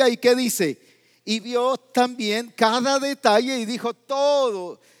sexto día y ¿qué dice? Y vio también cada detalle y dijo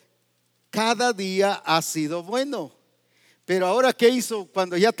todo, cada día ha sido bueno. Pero ahora ¿qué hizo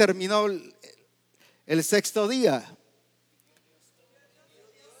cuando ya terminó el sexto día?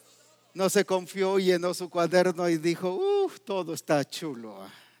 No se confió, llenó su cuaderno y dijo, todo está chulo,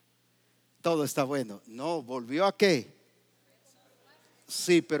 todo está bueno. No, volvió ¿a qué?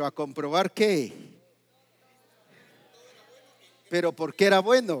 Sí, pero a comprobar ¿qué? Pero ¿por qué era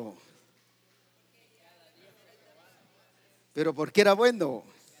bueno? Pero ¿por qué era bueno?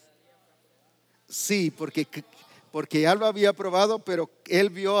 Sí, porque ya lo había probado, pero él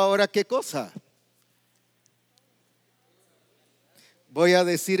vio ahora ¿qué cosa? Voy a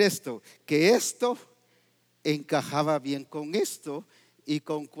decir esto, que esto encajaba bien con esto y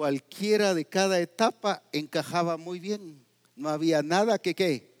con cualquiera de cada etapa encajaba muy bien. No había nada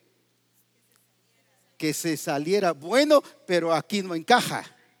que se saliera bueno, pero aquí no encaja.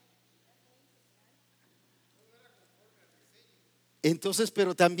 Entonces,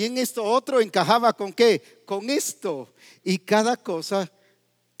 pero también esto otro encajaba con ¿qué? Con esto. Y cada cosa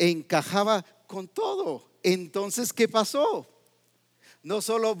encajaba con todo. Entonces, ¿qué pasó? No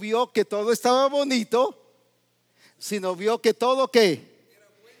solo vio que todo estaba bonito, sino vio que todo ¿qué?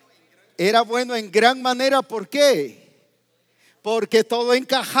 Era bueno en gran manera. ¿Por qué? Porque todo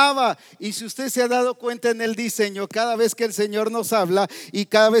encajaba. Y si usted se ha dado cuenta en el diseño, cada vez que el Señor nos habla y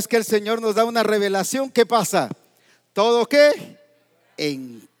cada vez que el Señor nos da una revelación, ¿qué pasa? ¿Todo qué?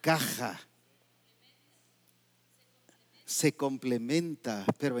 Encaja. Se complementa,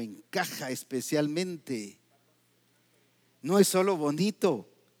 pero encaja especialmente. No es solo bonito.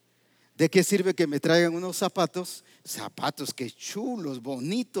 ¿De qué sirve que me traigan unos zapatos? Zapatos que chulos,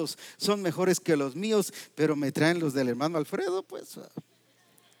 bonitos, son mejores que los míos, pero me traen los del hermano Alfredo, pues.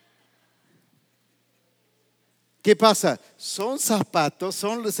 ¿Qué pasa? Son zapatos,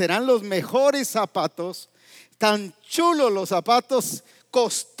 serán los mejores zapatos, tan chulos los zapatos,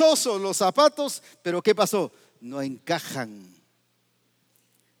 costosos los zapatos, pero ¿qué pasó? No encajan.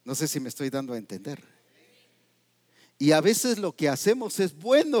 No sé si me estoy dando a entender. Y a veces lo que hacemos es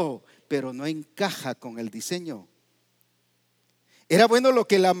bueno, pero no encaja con el diseño. Era bueno lo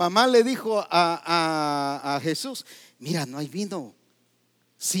que la mamá le dijo a Jesús. Mira, no hay vino.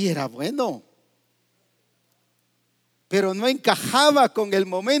 Sí, era bueno, pero no encajaba con el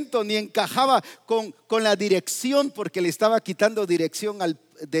momento, ni encajaba con la dirección, porque le estaba quitando dirección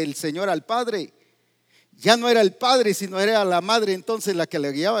del Señor al Padre. Ya no era el Padre, sino era la madre entonces la que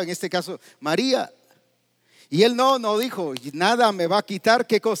le guiaba, en este caso María. Y él no dijo, nada me va a quitar,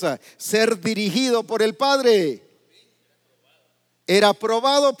 ¿qué cosa? Ser dirigido por el Padre. Era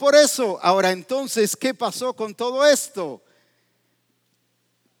aprobado por eso. Ahora entonces, ¿qué pasó con todo esto?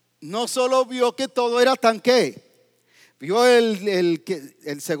 No solo vio que todo era tan ¿qué? Vio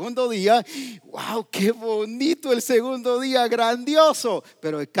el segundo día. ¡Wow! ¡Qué bonito el segundo día! ¡Grandioso!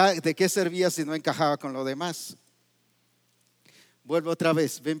 Pero ¿de qué servía si no encajaba con lo demás? Vuelvo otra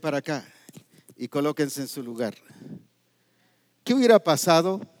vez, ven para acá y colóquense en su lugar. ¿Qué hubiera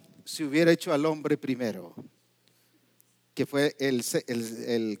pasado si hubiera hecho al hombre primero? Que fue el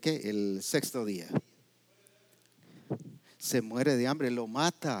sexto día. Se muere de hambre, lo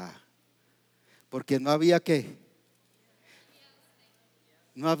mata. Porque no había ¿qué?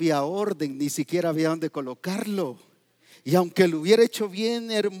 No había orden, ni siquiera había donde colocarlo. Y aunque lo hubiera hecho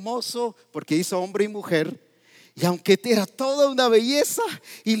bien hermoso, porque hizo hombre y mujer, y aunque era toda una belleza,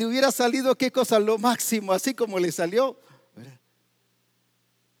 y le hubiera salido ¿qué cosa? Lo máximo, así como le salió.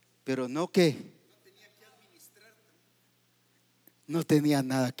 Pero no ¿qué? No tenía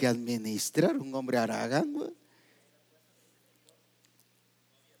nada que administrar, un hombre haragán.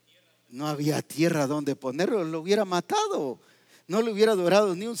 No había tierra donde ponerlo, lo hubiera matado. No le hubiera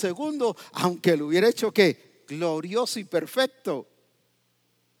durado ni un segundo, aunque lo hubiera hecho ¿qué? Glorioso y perfecto.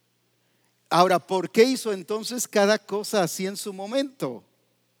 Ahora, ¿por qué hizo entonces cada cosa así en su momento?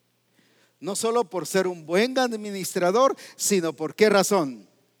 No solo por ser un buen administrador, sino ¿por qué razón?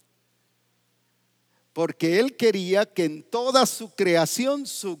 Porque él quería que en toda su creación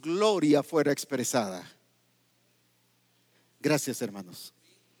su gloria fuera expresada. Gracias, hermanos.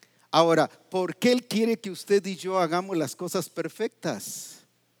 Ahora, ¿por qué él quiere que usted y yo hagamos las cosas perfectas?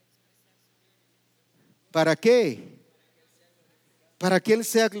 ¿Para qué? Para que él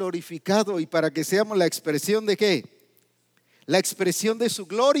sea glorificado y para que seamos la expresión de ¿qué? La expresión de su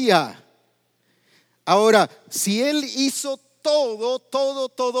gloria. Ahora, si él hizo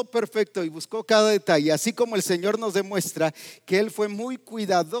todo perfecto y buscó cada detalle, así como el Señor nos demuestra que él fue muy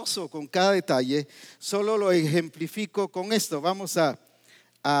cuidadoso con cada detalle, solo lo ejemplifico con esto. Vamos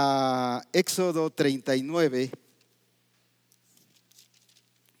a Éxodo 39.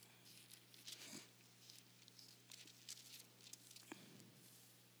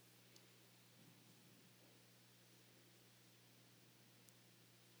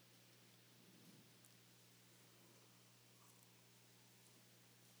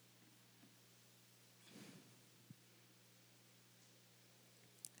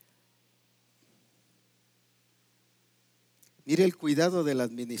 Mire el cuidado de la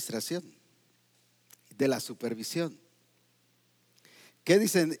administración, de la supervisión. ¿Qué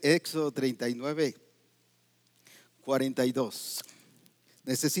dice en Éxodo 39, 42?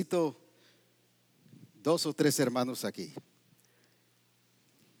 Necesito 2 o 3 hermanos aquí.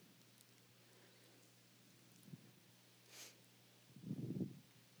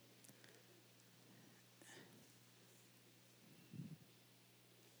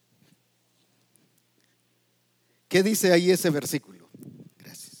 ¿Qué dice ahí ese versículo?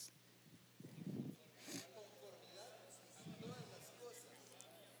 Gracias.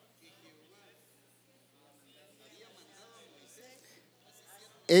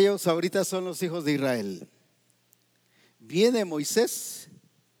 Ellos ahorita son los hijos de Israel. Viene Moisés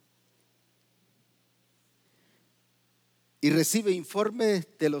y recibe informe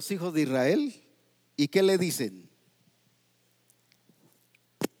de los hijos de Israel. ¿Y qué le dicen?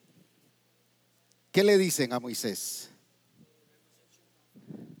 ¿Qué le dicen a Moisés?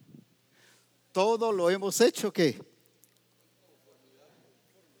 Todo lo hemos hecho, ¿qué?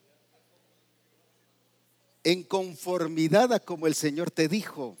 En conformidad a como el Señor te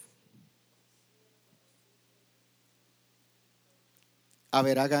dijo. A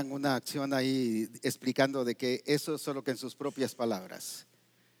ver, hagan una acción ahí explicando de que eso es solo que en sus propias palabras.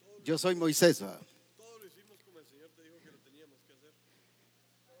 Yo soy Moisés, ¿va? Todo lo hicimos como el Señor te dijo que lo teníamos que hacer.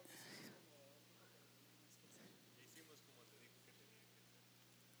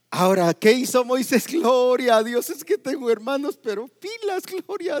 Ahora, ¿qué hizo Moisés? Gloria a Dios, es que tengo hermanos, pero pilas,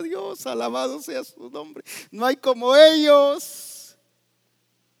 gloria a Dios, alabado sea su nombre. No hay como ellos.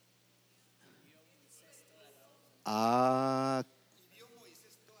 Ah,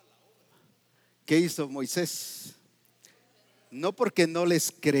 ¿qué hizo Moisés? No porque no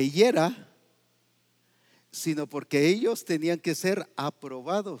les creyera, sino porque ellos tenían que ser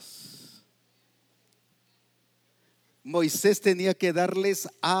aprobados. Moisés tenía que darles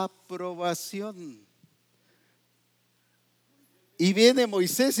aprobación. Y viene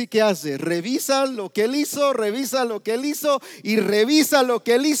Moisés y ¿qué hace? Revisa lo que él hizo, revisa lo que él hizo y revisa lo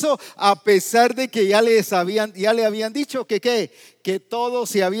que él hizo, a pesar de que ya le habían dicho que todo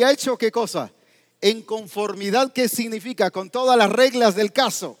se había hecho, ¿qué cosa? En conformidad, ¿qué significa? Con todas las reglas del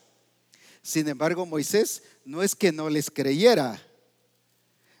caso. Sin embargo, Moisés no es que no les creyera,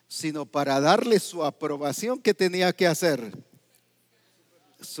 sino para darle su aprobación, ¿qué tenía que hacer?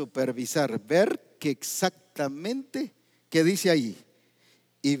 Supervisar, ver que exactamente, ¿qué dice ahí?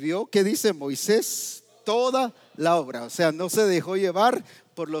 Y vio que dice Moisés toda la obra, o sea, no se dejó llevar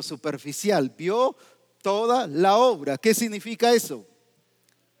por lo superficial, vio toda la obra. ¿Qué significa eso?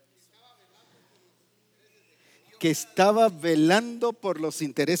 Que estaba velando por los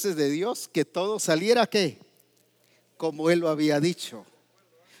intereses de Dios, que todo saliera ¿qué? Como Él lo había dicho.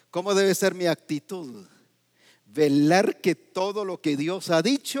 ¿Cómo debe ser mi actitud? Velar que todo lo que Dios ha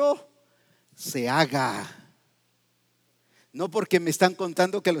dicho se haga. No porque me están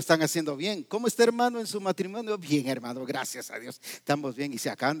contando que lo están haciendo bien. ¿Cómo está, hermano, en su matrimonio? Bien, hermano, gracias a Dios. Estamos bien y se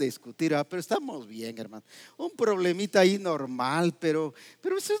acaban de discutir, pero estamos bien, hermano. Un problemita ahí normal, pero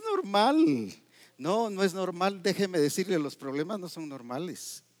eso es normal. No, no es normal. Déjeme decirle, los problemas no son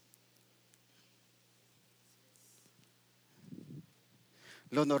normales.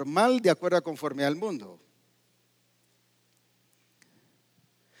 Lo normal de acuerdo a conforme al mundo.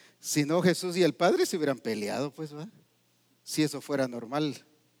 Si no, Jesús y el Padre se hubieran peleado, pues va. Si eso fuera normal.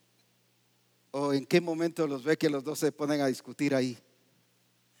 ¿O en qué momento los ve que los dos se ponen a discutir ahí?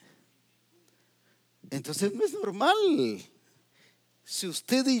 Entonces no es normal. Si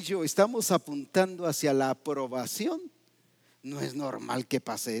usted y yo estamos apuntando hacia la aprobación, no es normal que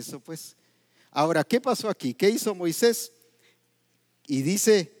pase eso, pues. Ahora, ¿qué pasó aquí? ¿Qué hizo Moisés? Y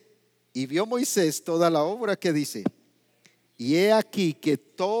dice, y vio Moisés toda la obra que dice, y he aquí que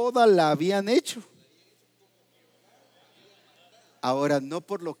toda la habían hecho. Ahora, no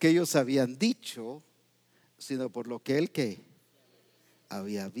por lo que ellos habían dicho, sino por lo que él que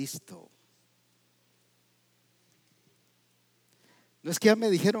había visto. No es que ya me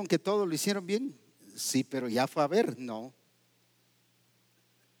dijeron que todo lo hicieron bien. Sí, pero ya fue a ver, no.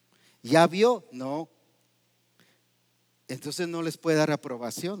 ¿Ya vio? No. Entonces no les puede dar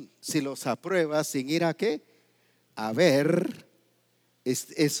aprobación. Si los aprueba sin ir a qué, a ver,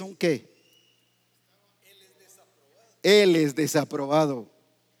 es un qué. Él es desaprobado.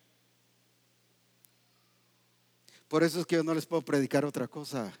 Por eso es que yo no les puedo predicar otra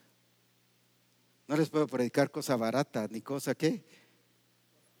cosa. No les puedo predicar cosa barata, ni cosa qué,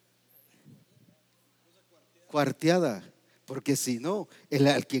 cuarteada. Porque si no,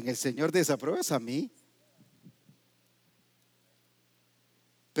 al quien el Señor desaprueba es a mí.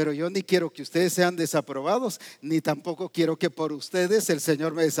 Pero yo ni quiero que ustedes sean desaprobados, ni tampoco quiero que por ustedes el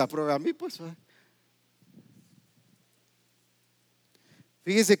Señor me desapruebe a mí, pues.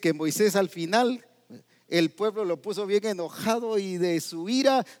 Fíjese que Moisés al final, el pueblo lo puso bien enojado y de su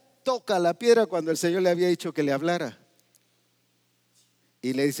ira toca la piedra cuando el Señor le había dicho que le hablara.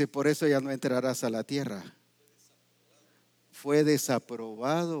 Y le dice, por eso ya no entrarás a la tierra. Fue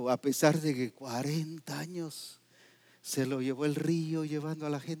desaprobado a pesar de que 40 años se lo llevó el río llevando a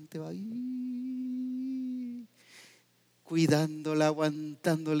la gente ahí, cuidándola,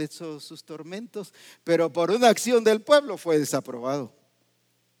 aguantándole todos sus tormentos, pero por una acción del pueblo fue desaprobado.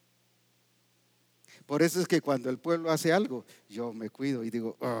 Por eso es que cuando el pueblo hace algo, yo me cuido y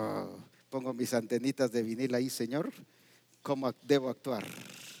digo, pongo mis antenitas de vinil ahí, Señor, ¿cómo debo actuar?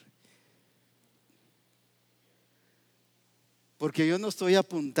 Porque yo no estoy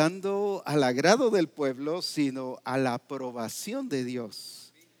apuntando al agrado del pueblo, sino a la aprobación de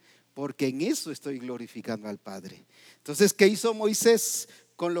Dios. porque en eso estoy glorificando al Padre. Entonces, ¿qué hizo Moisés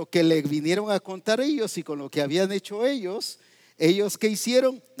con lo que le vinieron a contar ellos y con lo que habían hecho ellos? ¿Ellos qué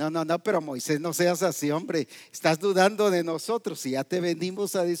hicieron? No, pero Moisés, no seas así, hombre. Estás dudando de nosotros y ya te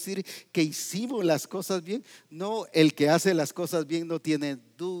venimos a decir que hicimos las cosas bien. No, el que hace las cosas bien no tiene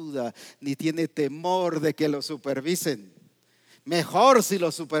duda ni tiene temor de que lo supervisen. Mejor si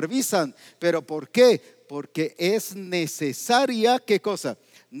lo supervisan. ¿Pero por qué? Porque es necesaria, ¿qué cosa?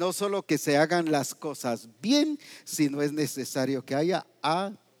 No solo que se hagan las cosas bien, sino es necesario que haya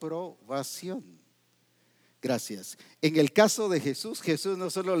aprobación. Gracias. En el caso de Jesús, Jesús no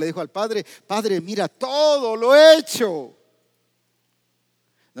solo le dijo al Padre: Padre, mira, todo lo he hecho.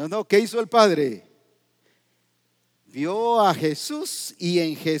 No, ¿qué hizo el Padre? Vio a Jesús y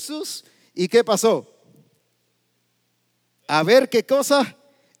en Jesús, ¿y qué pasó? A ver qué cosa.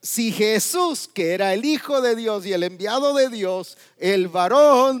 Si Jesús, que era el Hijo de Dios y el enviado de Dios, el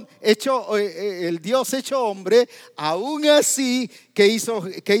varón hecho, el Dios hecho hombre, aún así, ¿qué hizo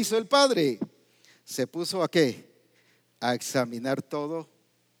el Padre? Se puso ¿a qué? A examinar todo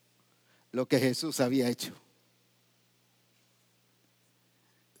lo que Jesús había hecho.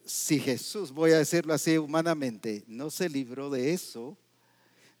 Si Jesús, voy a decirlo así humanamente, no se libró de eso,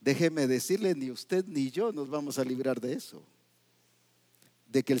 déjeme decirle, ni usted ni yo nos vamos a librar de eso,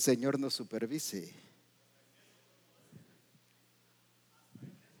 de que el Señor nos supervise.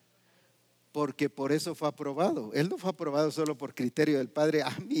 Porque por eso fue aprobado. Él no fue aprobado solo por criterio del Padre.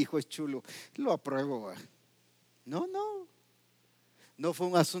 Mi hijo es chulo, lo apruebo. No fue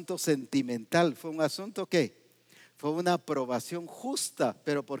un asunto sentimental. Fue un asunto ¿qué? Fue una aprobación justa.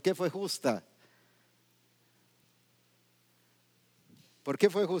 ¿Pero por qué fue justa? ¿Por qué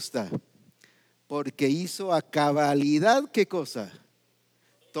fue justa? Porque hizo a cabalidad ¿qué cosa?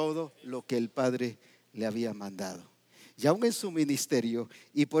 Todo lo que el Padre le había mandado. Y aún en su ministerio,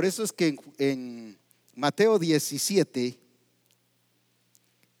 y por eso es que en Mateo 17,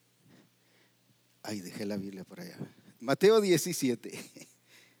 dejé la Biblia por allá. Mateo 17,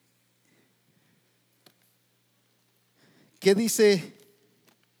 ¿qué dice?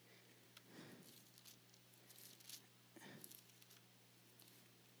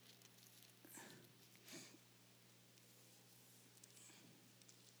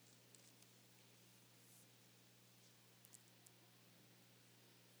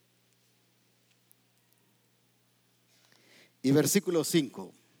 Y versículo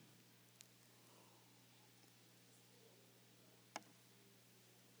 5.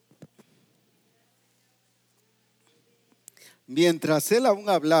 Mientras él aún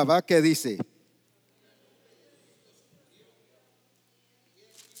hablaba, ¿qué dice?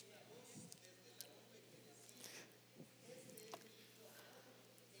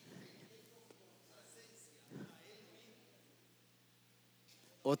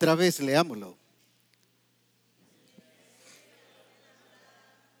 Otra vez leámoslo.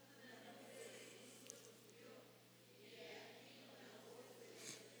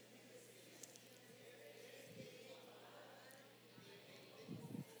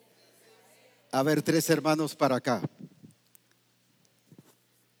 A ver, 3 hermanos para acá.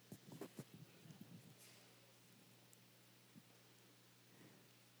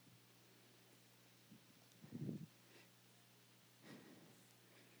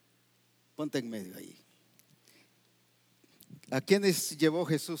 Ponte en medio ahí. ¿A quiénes llevó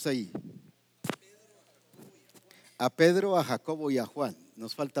Jesús ahí? A Pedro, a Jacobo y a Juan.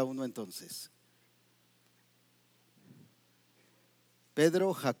 Nos falta uno entonces.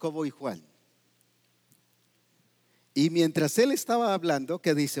 Pedro, Jacobo y Juan. Y mientras él estaba hablando,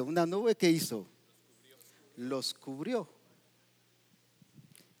 ¿qué dice? Una nube que hizo, los cubrió.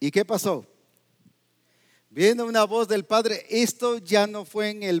 ¿Y qué pasó? Viene una voz del Padre. Esto ya no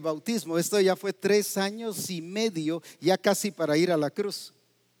fue en el bautismo, esto ya fue 3 años y medio, ya casi para ir a la cruz.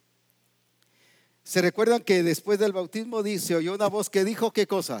 ¿Se recuerdan que después del bautismo se oyó una voz que dijo qué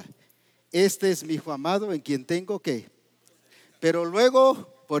cosa? Este es mi hijo amado en quien tengo ¿qué? Pero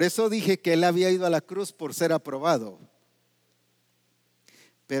luego, por eso dije que él había ido a la cruz por ser aprobado.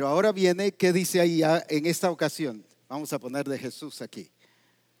 Pero ahora viene, ¿qué dice ahí en esta ocasión? Vamos a poner de Jesús aquí.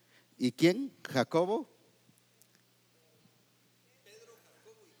 ¿Y quién? Jacobo.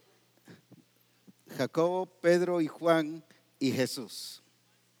 Jacobo, Pedro y Juan y Jesús.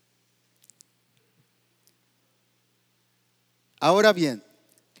 Ahora bien,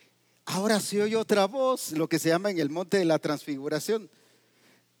 ahora se oye otra voz, lo que se llama en el monte de la transfiguración.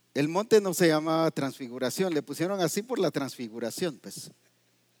 El monte no se llamaba transfiguración, le pusieron así por la transfiguración, pues.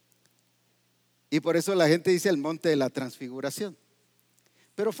 Y por eso la gente dice el monte de la transfiguración.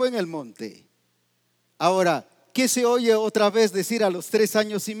 Pero fue en el monte. Ahora, ¿qué se oye otra vez decir a los 3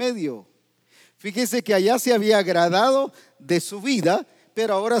 años y medio? Fíjese que allá se había agradado de su vida,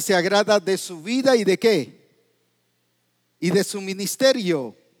 pero ahora se agrada de su vida y de qué? Y de su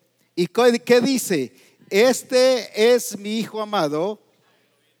ministerio. ¿Y qué dice? Este es mi hijo amado,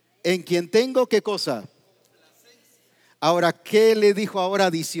 en quien tengo ¿qué cosa? Ahora, ¿qué le dijo ahora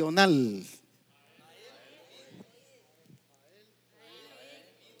adicional?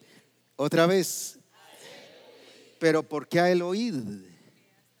 Otra vez. ¿Pero por qué a él oír?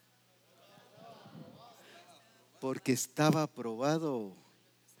 Porque estaba aprobado.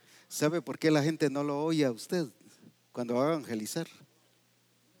 ¿Sabe por qué la gente no lo oye a usted cuando va a evangelizar?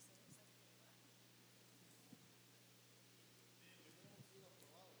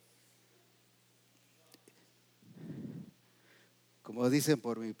 Como dicen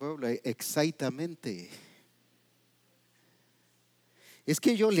por mi pueblo, exactamente. Es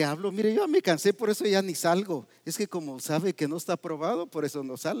que yo le hablo, mire, yo me cansé, por eso ya ni salgo. Es que como sabe que no está aprobado, por eso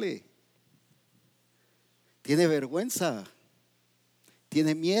no sale. Tiene vergüenza,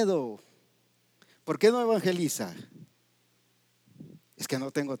 tiene miedo. ¿Por qué no evangeliza? Es que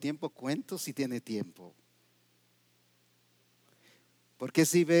no tengo tiempo. Cuento si tiene tiempo. ¿Por qué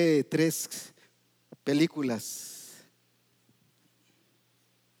si ve 3 películas?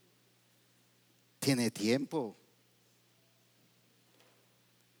 Tiene tiempo.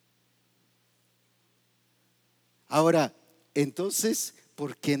 Ahora, entonces,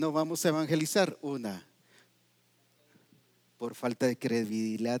 ¿por qué no vamos a evangelizar? Una, por falta de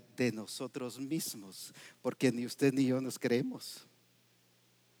credibilidad de nosotros mismos, porque ni usted ni yo nos creemos.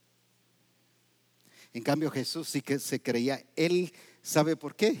 En cambio, Jesús sí que se creía. Él sabe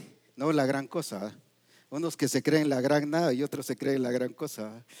por qué, no la gran cosa. Unos que se creen la gran nada y otros se creen la gran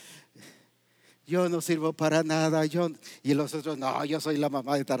cosa. Yo no sirvo para nada, y los otros, no, yo soy la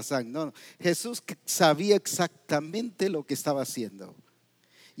mamá de Tarzán. No, Jesús sabía exactamente lo que estaba haciendo.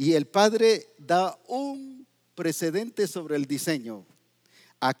 Y el Padre da un precedente sobre el diseño.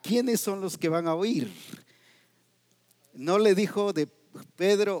 ¿A quiénes son los que van a oír? No le dijo de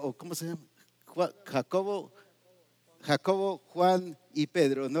Pedro, o ¿cómo se llama? Jacobo, Juan y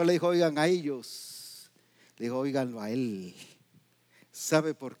Pedro. No le dijo, oigan a ellos. Le dijo, oiganlo a él.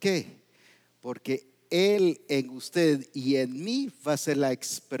 ¿Sabe por qué? Porque Él en usted y en mí va a ser la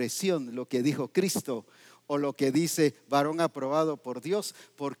expresión, lo que dijo Cristo, o lo que dice varón aprobado por Dios,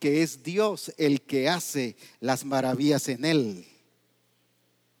 porque es Dios el que hace las maravillas en Él.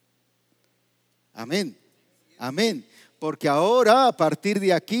 Amén, amén. Porque ahora, a partir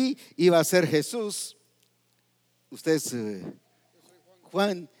de aquí, iba a ser Jesús. Usted es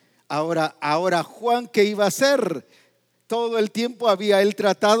Juan. Ahora Juan, ¿qué iba a hacer? Todo el tiempo había él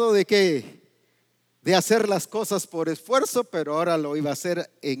tratado de ¿qué? De hacer las cosas por esfuerzo, pero ahora lo iba a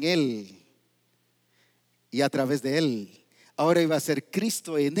hacer en él y a través de él. Ahora iba a ser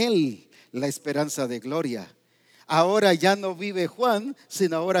Cristo en él, la esperanza de gloria. Ahora ya no vive Juan,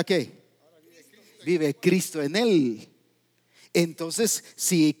 sino ahora ¿qué? Vive Cristo en él. Entonces,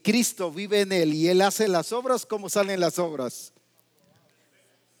 si Cristo vive en él y él hace las obras, ¿cómo salen las obras?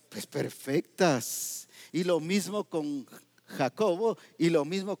 Pues perfectas. Y lo mismo con Jacobo y lo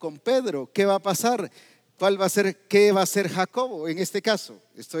mismo con Pedro. ¿Qué va a pasar? ¿Qué va a hacer Jacobo en este caso?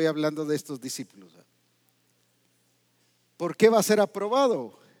 Estoy hablando de estos discípulos. ¿Por qué va a ser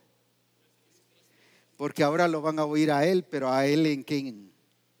aprobado? Porque ahora lo van a oír a él, pero a él ¿en quién?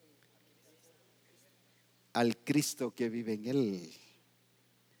 Al Cristo que vive en él.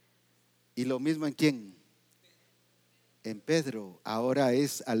 Y lo mismo ¿en quién? En Pedro. Ahora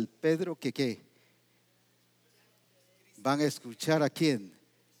es al Pedro que ¿qué? Van a escuchar ¿a quién?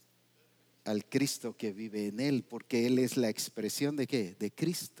 Al Cristo que vive en él, porque él es la expresión ¿de qué? De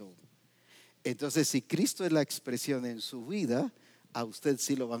Cristo. Entonces, si Cristo es la expresión en su vida, a usted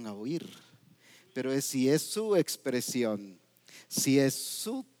sí lo van a oír. Pero si es su expresión, si es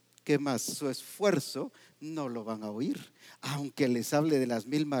su, ¿qué más? Su esfuerzo, no lo van a oír. Aunque les hable de las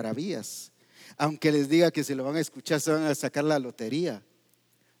 1000 maravillas, aunque les diga que si lo van a escuchar se van a sacar la lotería,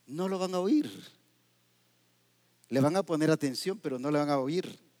 no lo van a oír. Le van a poner atención, pero no le van a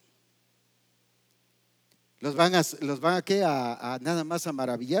oír. Los van a ¿qué? A nada más a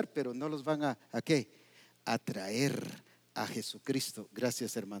maravillar, pero no los van a ¿qué? A traer a Jesucristo.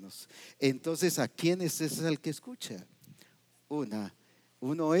 Gracias, hermanos. Entonces, ¿a quién es el que escucha?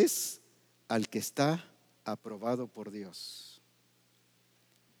 Uno es al que está aprobado por Dios.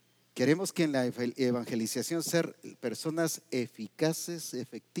 Queremos que en la evangelización ser personas eficaces,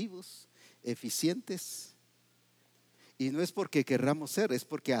 efectivos, eficientes. Y no es porque querramos ser, es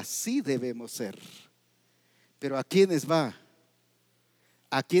porque así debemos ser. Pero ¿a quiénes va?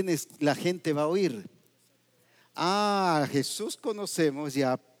 ¿A quiénes la gente va a oír? A Jesús conocemos y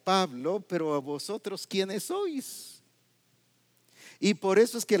a Pablo, pero a vosotros, ¿quiénes sois? Y por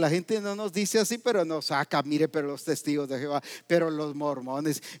eso es que la gente no nos dice así, pero nos saca, mire, pero los testigos de Jehová, pero los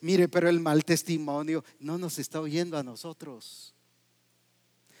mormones, mire, pero el mal testimonio, no nos está oyendo a nosotros.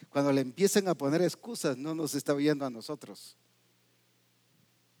 Cuando le empiezan a poner excusas, no nos está oyendo a nosotros.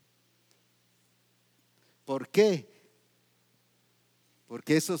 ¿Por qué?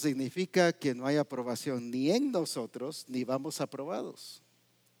 Porque eso significa que no hay aprobación ni en nosotros, ni vamos aprobados.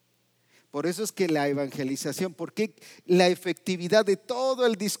 Por eso es que la evangelización, porque la efectividad de todo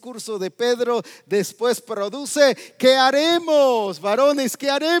el discurso de Pedro después produce, ¿qué haremos, varones? ¿Qué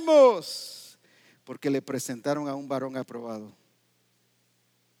haremos? Porque le presentaron a un varón aprobado.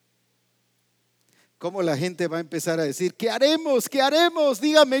 ¿Cómo la gente va a empezar a decir, ¿qué haremos? ¿Qué haremos?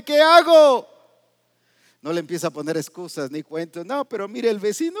 Dígame, ¿qué hago? No le empieza a poner excusas ni cuentos. No, pero mire, el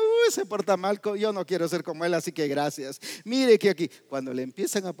vecino se porta mal, yo no quiero ser como él, así que gracias. Mire que aquí, cuando le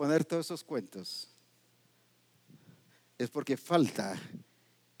empiezan a poner todos esos cuentos, es porque falta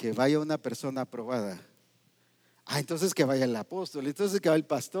que vaya una persona aprobada. Entonces que vaya el apóstol, entonces que vaya el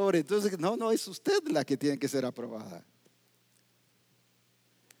pastor, entonces no, es usted la que tiene que ser aprobada.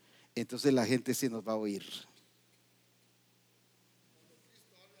 Entonces la gente sí nos va a oír.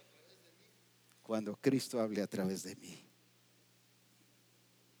 Cuando Cristo hable a través de mí.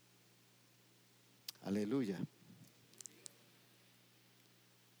 Aleluya.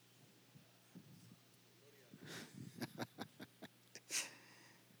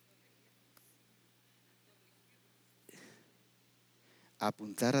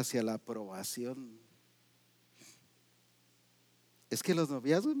 Apuntar hacia la aprobación. Es que los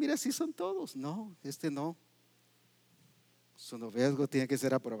noviazgos, mira, sí son todos. No, no. Su noviazgo tiene que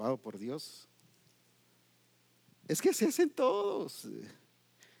ser aprobado por Dios. Es que se hacen todos.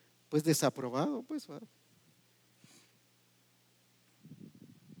 Pues desaprobado, pues.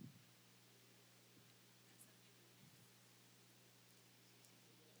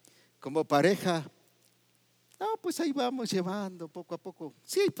 Como pareja, pues ahí vamos llevando poco a poco.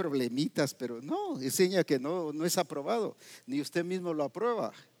 Sí hay problemitas, pero no, enseña que no es aprobado, ni usted mismo lo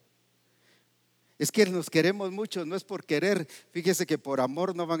aprueba. Es que nos queremos mucho, no es por querer. Fíjese que por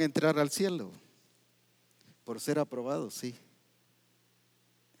amor no van a entrar al cielo, por ser aprobados, sí.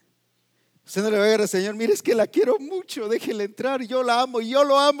 Usted no le va a decir al Señor, mire, es que la quiero mucho, déjela entrar, yo la amo y yo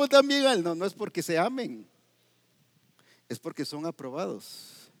lo amo también a él. No es porque se amen, es porque son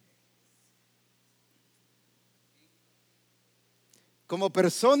aprobados. Como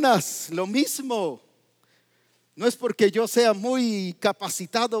personas, lo mismo. No es porque yo sea muy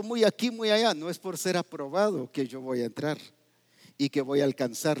capacitado, muy aquí, muy allá. No es por ser aprobado que yo voy a entrar y que voy a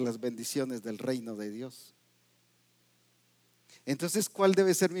alcanzar las bendiciones del reino de Dios. Entonces, ¿cuál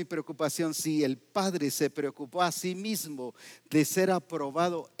debe ser mi preocupación? Si el Padre se preocupó a sí mismo de ser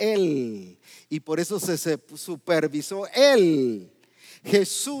aprobado Él, y por eso se supervisó Él.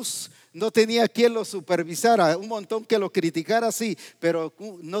 Jesús no tenía quien lo supervisara, un montón que lo criticara, sí, pero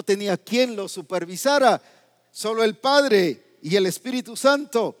no tenía quien lo supervisara, solo el Padre y el Espíritu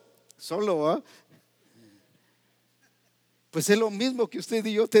Santo, solo, pues es lo mismo que usted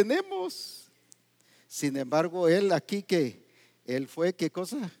y yo tenemos. Sin embargo, Él aquí Él fue, ¿qué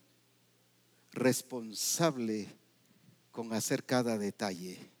cosa? Responsable con hacer cada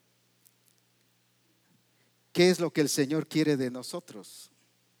detalle. ¿Qué es lo que el Señor quiere de nosotros?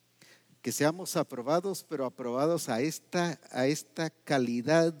 Que seamos aprobados, pero aprobados a esta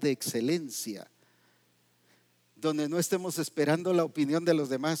calidad de excelencia, donde no estemos esperando la opinión de los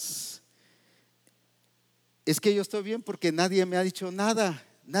demás. Es que yo estoy bien porque nadie me ha dicho nada,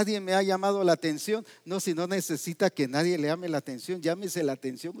 nadie me ha llamado la atención. No, si no necesita que nadie le llame la atención, llámese la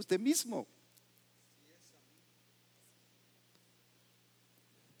atención usted mismo.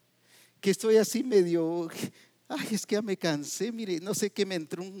 Que estoy así medio, es que ya me cansé, mire, no sé qué me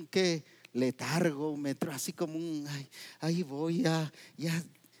entró letargo, me entró así como ahí voy, ya.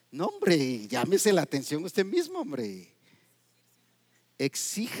 No, hombre, llámese la atención usted mismo, hombre.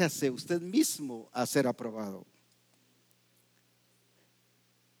 Exíjase usted mismo a ser aprobado.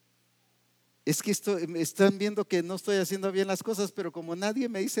 Es que están viendo que no estoy haciendo bien las cosas, pero como nadie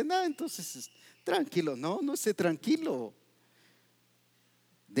me dice nada, entonces tranquilo. No esté tranquilo.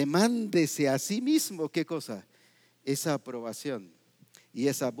 Demándese a sí mismo, ¿qué cosa? Esa aprobación y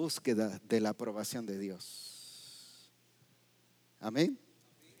esa búsqueda de la aprobación de Dios. Amén.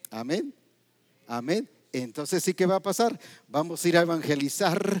 Amén. Amén. Entonces sí, ¿qué va a pasar? Vamos a ir a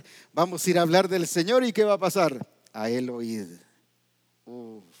evangelizar, vamos a ir a hablar del Señor. ¿Y qué va a pasar? A Él oíd.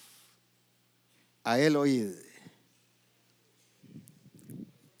 A Él oíd.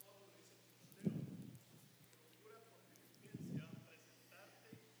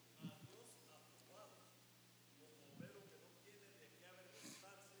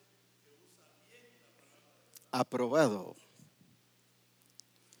 aprobado.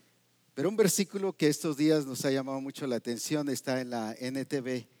 Pero un versículo que estos días nos ha llamado mucho la atención está en la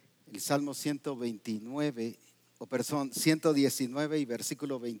NTV, el Salmo 129, o perdón, 119 y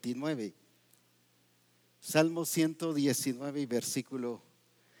versículo 29. Salmo 119 y versículo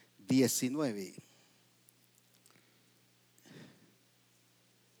 19.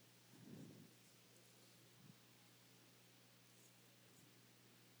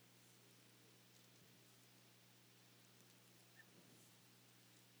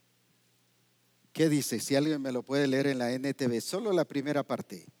 ¿Qué dice? Si alguien me lo puede leer en la NTV, solo la primera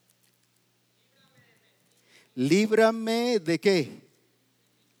parte. Líbrame de qué?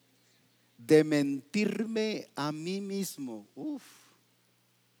 De mentirme a mí mismo.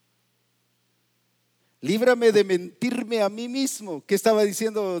 Líbrame de mentirme a mí mismo. ¿Qué estaba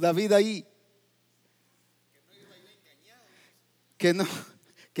diciendo David ahí? Que no,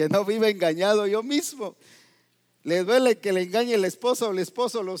 que no viva engañado yo mismo. Le duele que le engañe el esposo o el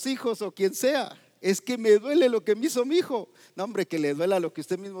esposo, los hijos o quien sea. Es que me duele lo que me hizo mi hijo. No, hombre, que le duela lo que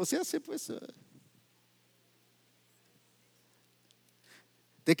usted mismo se hace, pues.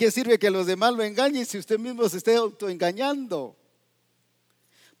 ¿De qué sirve que los demás lo engañen si usted mismo se esté autoengañando?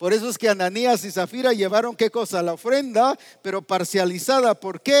 Por eso es que Ananías y Zafira llevaron ¿qué cosa? La ofrenda, pero parcializada.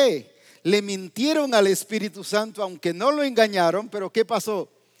 ¿Por qué? Le mintieron al Espíritu Santo, aunque no lo engañaron. ¿Pero qué pasó?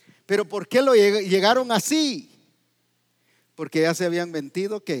 ¿Pero por qué lo llegaron así? Porque ya se habían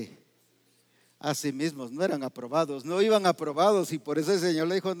mentido que a sí mismos, no eran aprobados, no iban aprobados. Y por eso el Señor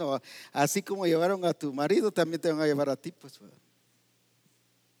le dijo, no, así como llevaron a tu marido, también te van a llevar a ti, pues.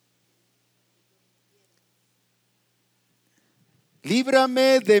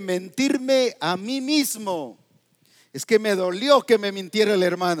 Líbrame de mentirme a mí mismo. Es que me dolió que me mintiera el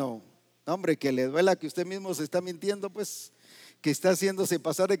hermano. No, hombre, que le duela que usted mismo se está mintiendo, pues, que está haciéndose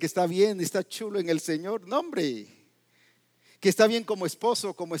pasar de que está bien, está chulo en el Señor. No, hombre, que está bien como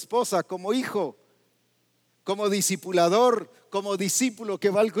esposo, como esposa, como hijo, como discipulador, como discípulo que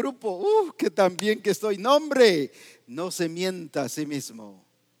va al grupo. Que también que estoy. No, hombre, no se mienta a sí mismo,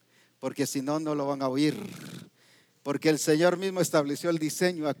 porque si no, no lo van a oír. Porque el Señor mismo estableció el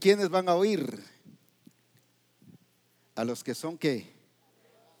diseño. ¿A quiénes van a oír? A los que son ¿qué?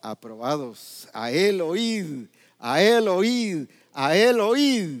 Aprobados. A Él oíd, a Él oíd, a Él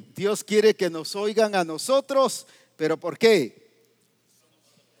oíd. Dios quiere que nos oigan a nosotros, pero ¿por qué?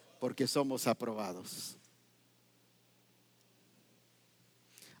 Porque somos aprobados.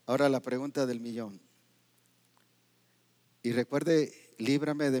 Ahora la pregunta del millón. Y recuerde,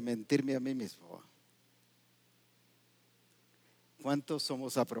 líbrame de mentirme a mí mismo. ¿Cuántos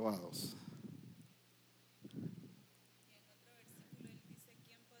somos aprobados?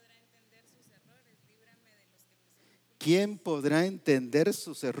 ¿Quién podrá entender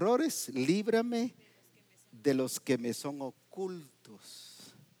sus errores? Líbrame de los que me son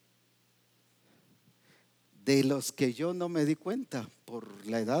ocultos, de los que yo no me di cuenta por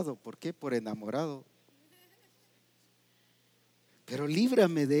la edad o por qué, por enamorado. Pero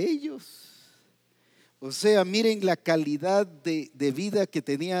líbrame de ellos. O sea, miren la calidad de vida que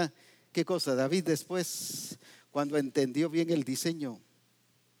tenía, ¿qué cosa? David después, cuando entendió bien el diseño.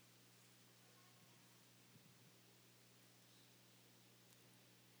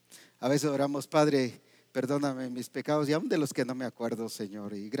 A veces oramos, Padre, perdóname mis pecados y aún de los que no me acuerdo,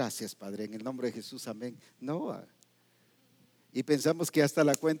 Señor. Y gracias, Padre, en el nombre de Jesús, amén. No, y pensamos que hasta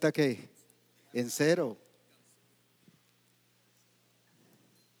la cuenta que en cero.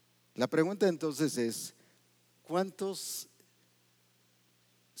 La pregunta entonces es, ¿cuántos,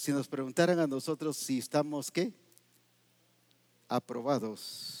 si nos preguntaran a nosotros si estamos qué?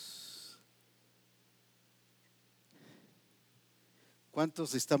 Aprobados.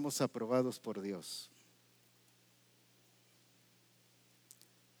 ¿Cuántos estamos aprobados por Dios?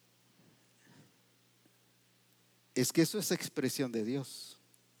 Es que eso es expresión de Dios.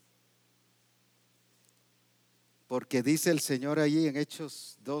 Porque dice el Señor allí en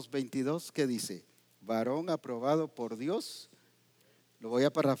Hechos 2:22, ¿qué dice? Varón aprobado por Dios. Lo voy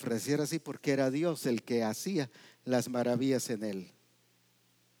a parafrasear así porque era Dios el que hacía las maravillas en él.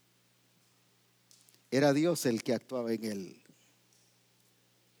 Era Dios el que actuaba en él.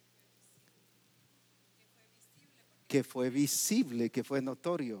 Que fue visible, que fue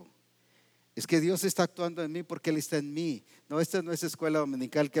notorio. Es que Dios está actuando en mí porque Él está en mí. No, esta no es escuela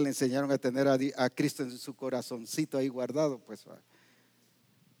dominical que le enseñaron a tener a Cristo en su corazoncito ahí guardado, pues.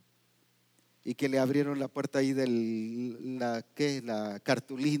 Y que le abrieron la puerta ahí de la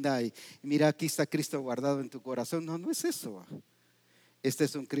cartulina y mira, aquí está Cristo guardado en tu corazón. No, no es eso. Este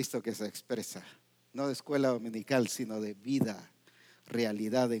es un Cristo que se expresa, no de escuela dominical, sino de vida,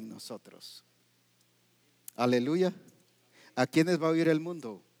 realidad en nosotros. Aleluya. ¿A quiénes va a oír el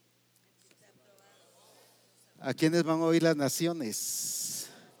mundo? ¿A quiénes van a oír las naciones?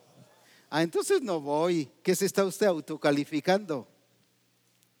 Entonces no voy. ¿Qué se está usted autocalificando?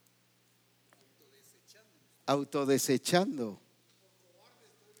 Autodesechando.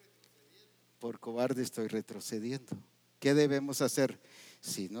 Por cobarde estoy retrocediendo. ¿Qué debemos hacer?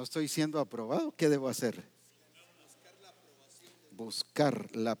 Si no estoy siendo aprobado, ¿qué debo hacer?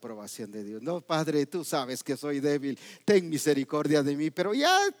 Buscar la aprobación de Dios. No, Padre, tú sabes que soy débil, ten misericordia de mí, pero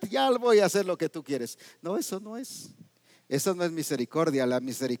ya voy a hacer lo que tú quieres. No, eso no es. Eso no es misericordia. La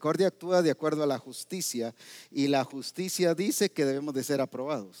misericordia actúa de acuerdo a la justicia, y la justicia dice que debemos de ser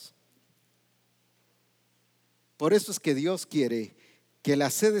aprobados. Por eso es que Dios quiere que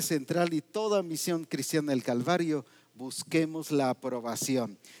la sede central y toda misión cristiana del Calvario busquemos la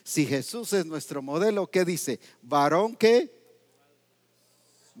aprobación. Si Jesús es nuestro modelo, ¿qué dice? ¿Varón qué?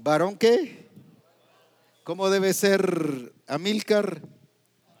 ¿Varón qué? ¿Cómo debe ser Amílcar?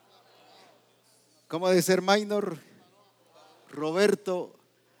 ¿Cómo debe ser Minor? Roberto.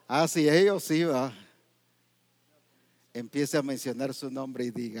 Sí, ellos sí va. Empiece a mencionar su nombre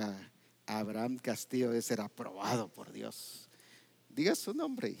y diga: Abraham Castillo debe ser aprobado por Dios. Diga su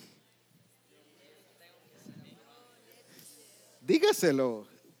nombre. Dígaselo,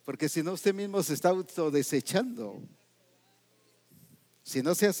 porque si no usted mismo se está autodesechando. Si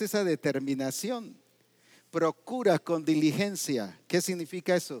no se hace esa determinación, procura con diligencia. ¿Qué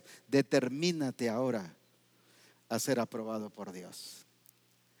significa eso? Determínate ahora a ser aprobado por Dios.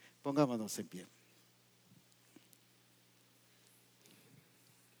 Pongámonos en pie.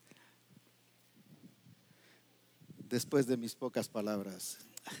 Después de mis pocas palabras,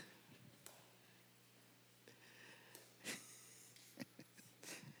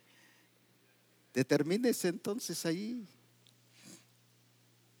 determínese entonces ahí.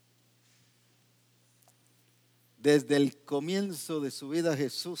 Desde el comienzo de su vida,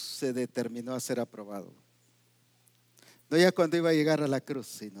 Jesús se determinó a ser aprobado. No ya cuando iba a llegar a la cruz,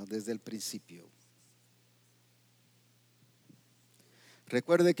 sino desde el principio.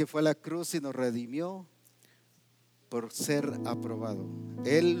 Recuerde que fue a la cruz y nos redimió por ser aprobado.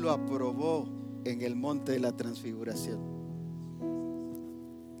 Él lo aprobó en el monte de la transfiguración.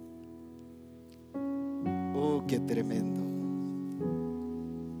 Qué tremendo.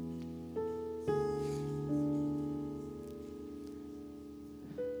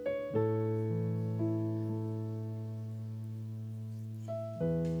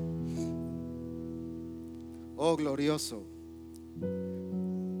 Glorioso.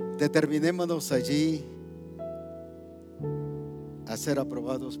 Determinémonos allí a ser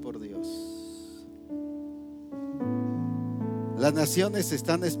aprobados por Dios. Las naciones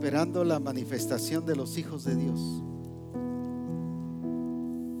están esperando la manifestación de los hijos de Dios,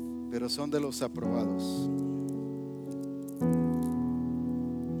 pero son de los aprobados.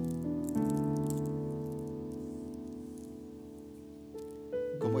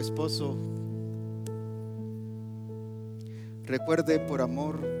 Como esposo, recuerde, por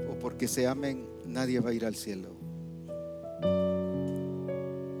amor o porque se amen, nadie va a ir al cielo.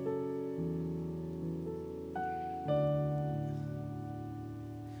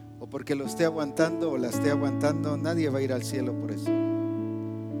 O porque lo esté aguantando o la esté aguantando, nadie va a ir al cielo por eso.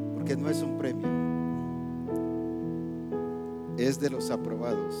 Porque no es un premio, es de los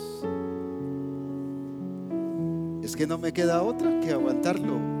aprobados. Es que no me queda otra que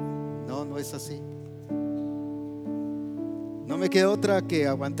aguantarlo. No, no es así. No me queda otra que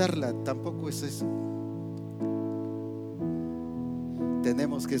aguantarla. Tampoco es eso.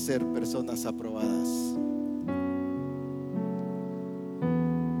 Tenemos que ser personas aprobadas.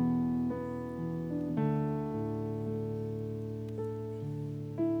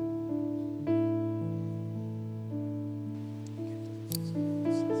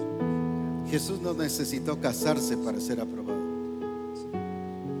 Jesús no necesitó casarse para ser aprobado.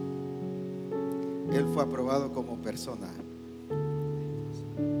 Él fue aprobado como persona.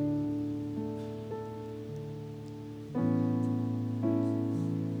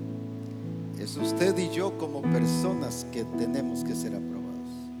 Es usted y yo como personas que tenemos que ser aprobados.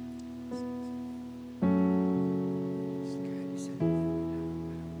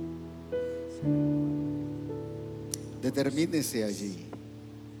 Determínese allí.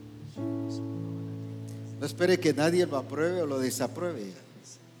 No espere que nadie lo apruebe o lo desapruebe.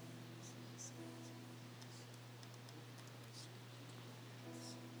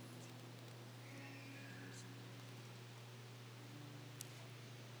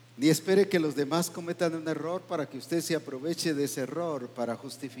 Ni espere que los demás cometan un error para que usted se aproveche de ese error para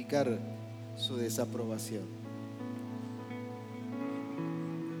justificar su desaprobación.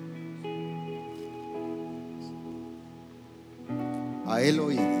 a Él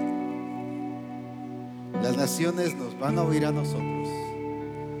oír. Las naciones nos van a oír a nosotros,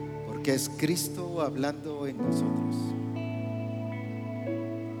 porque es Cristo hablando en nosotros.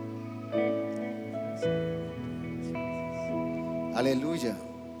 Aleluya.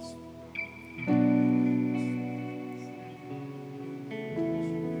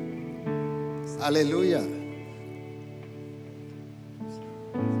 Aleluya.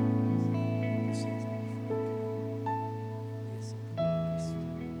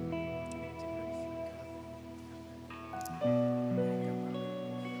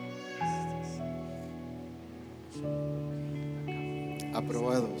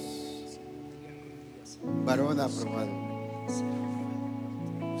 Aprobados. Varón aprobado.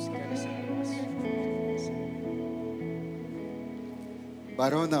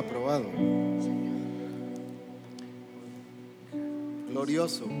 Varón aprobado.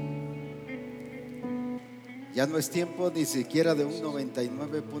 Glorioso. Ya no es tiempo ni siquiera de un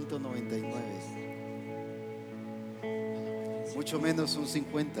 99.99, mucho menos un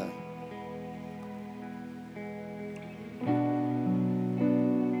 50.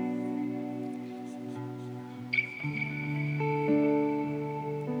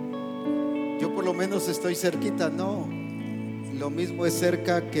 Yo por lo menos estoy cerquita, no. Lo mismo es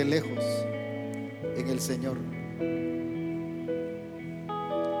cerca que lejos en el Señor.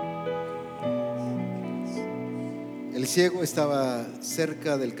 El ciego estaba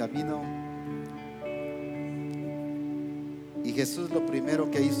cerca del camino y Jesús lo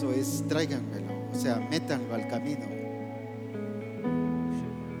primero que hizo es tráiganmelo, o sea, métanlo al camino.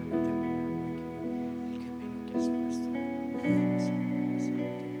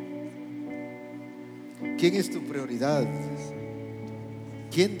 ¿Quién es tu prioridad?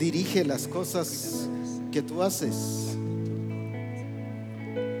 ¿Quién dirige las cosas que tú haces?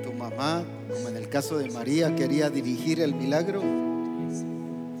 ¿Tu mamá, como en el caso de María, quería dirigir el milagro?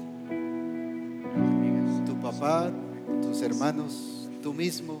 ¿Tu papá, tus hermanos, tú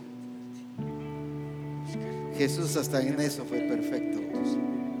mismo? Jesús hasta en eso fue perfecto.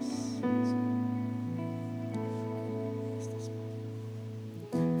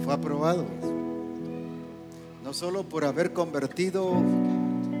 Fue aprobado, no solo por haber convertido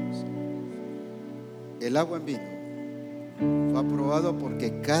el agua en vino, fue aprobado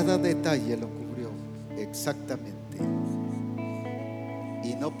porque cada detalle lo cubrió exactamente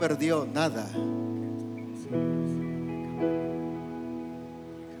y no perdió nada.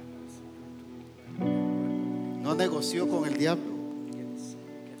 No negoció con el diablo.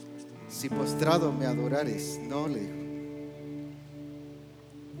 Si postrado me adorares, no le dijo.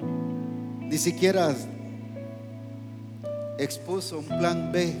 Ni siquiera expuso un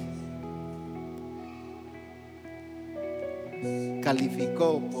plan B.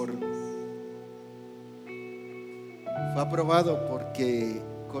 Calificó fue aprobado porque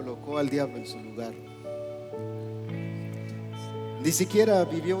colocó al diablo en su lugar. Ni siquiera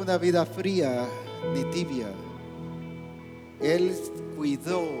vivió una vida fría ni tibia. Él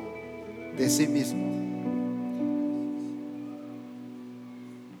cuidó de sí mismo.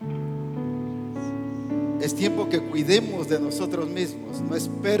 Es tiempo que cuidemos de nosotros mismos. No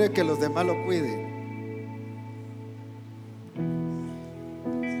espere que los demás lo cuiden.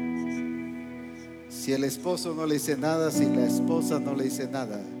 Si el esposo no le dice nada, si la esposa no le dice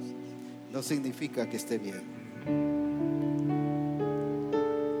nada, no significa que esté bien.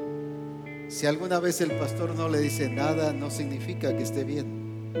 Si alguna vez el pastor no le dice nada, no significa que esté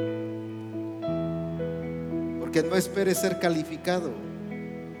bien. Porque no espere ser calificado.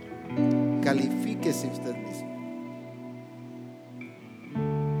 Califíquese usted mismo.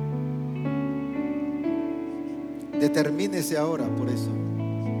 Determínese ahora por eso.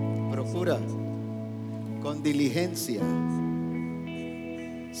 Procura con diligencia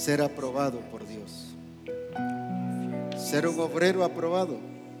ser aprobado por Dios, ser un obrero aprobado.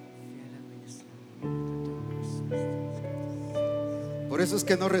 Por eso es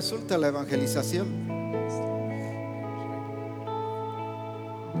que no resulta la evangelización.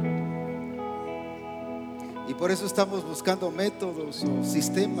 Y por eso estamos buscando métodos o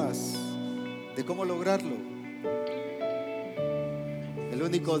sistemas de cómo lograrlo. El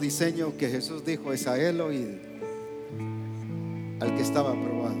único diseño que Jesús dijo es a Él oír, al que estaba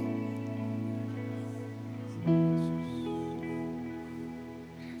aprobado.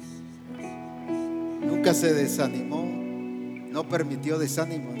 Nunca se desanimó, no permitió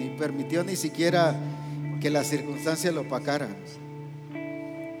desánimo, ni permitió ni siquiera que las circunstancias lo opacaran.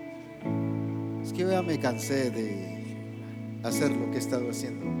 Es que ya me cansé de hacer lo que he estado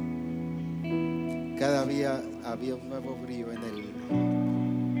haciendo. Cada día había un nuevo brillo en él,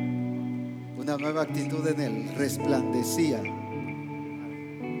 una nueva actitud en él, resplandecía.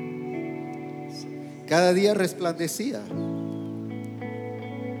 cada día resplandecía,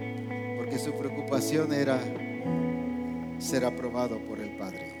 porque su preocupación era ser aprobado por el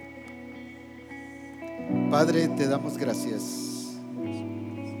Padre. Padre, te damos gracias,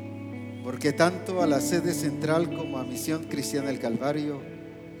 porque tanto a la sede central como a Misión Cristiana El Calvario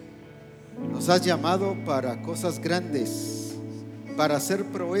nos has llamado para cosas grandes, para hacer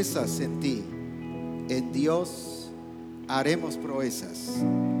proezas en ti. En Dios haremos proezas,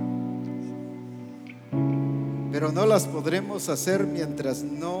 pero no las podremos hacer mientras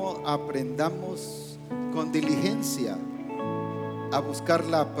no aprendamos con diligencia a buscar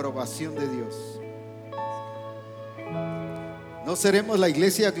la aprobación de Dios. No seremos la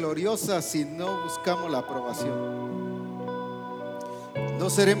iglesia gloriosa si no buscamos la aprobación. No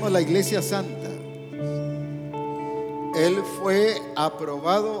seremos la iglesia santa. Él fue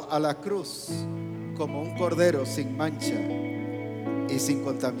aprobado a la cruz como un cordero sin mancha y sin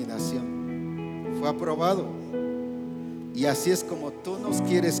contaminación. Fue aprobado. Y así es como tú nos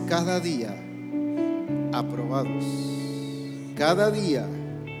quieres cada día, aprobados. Cada día,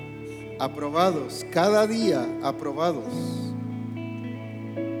 aprobados. Cada día, aprobados.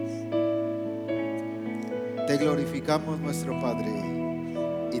 Te glorificamos, nuestro Padre,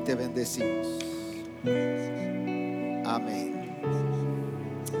 y te bendecimos. Amén.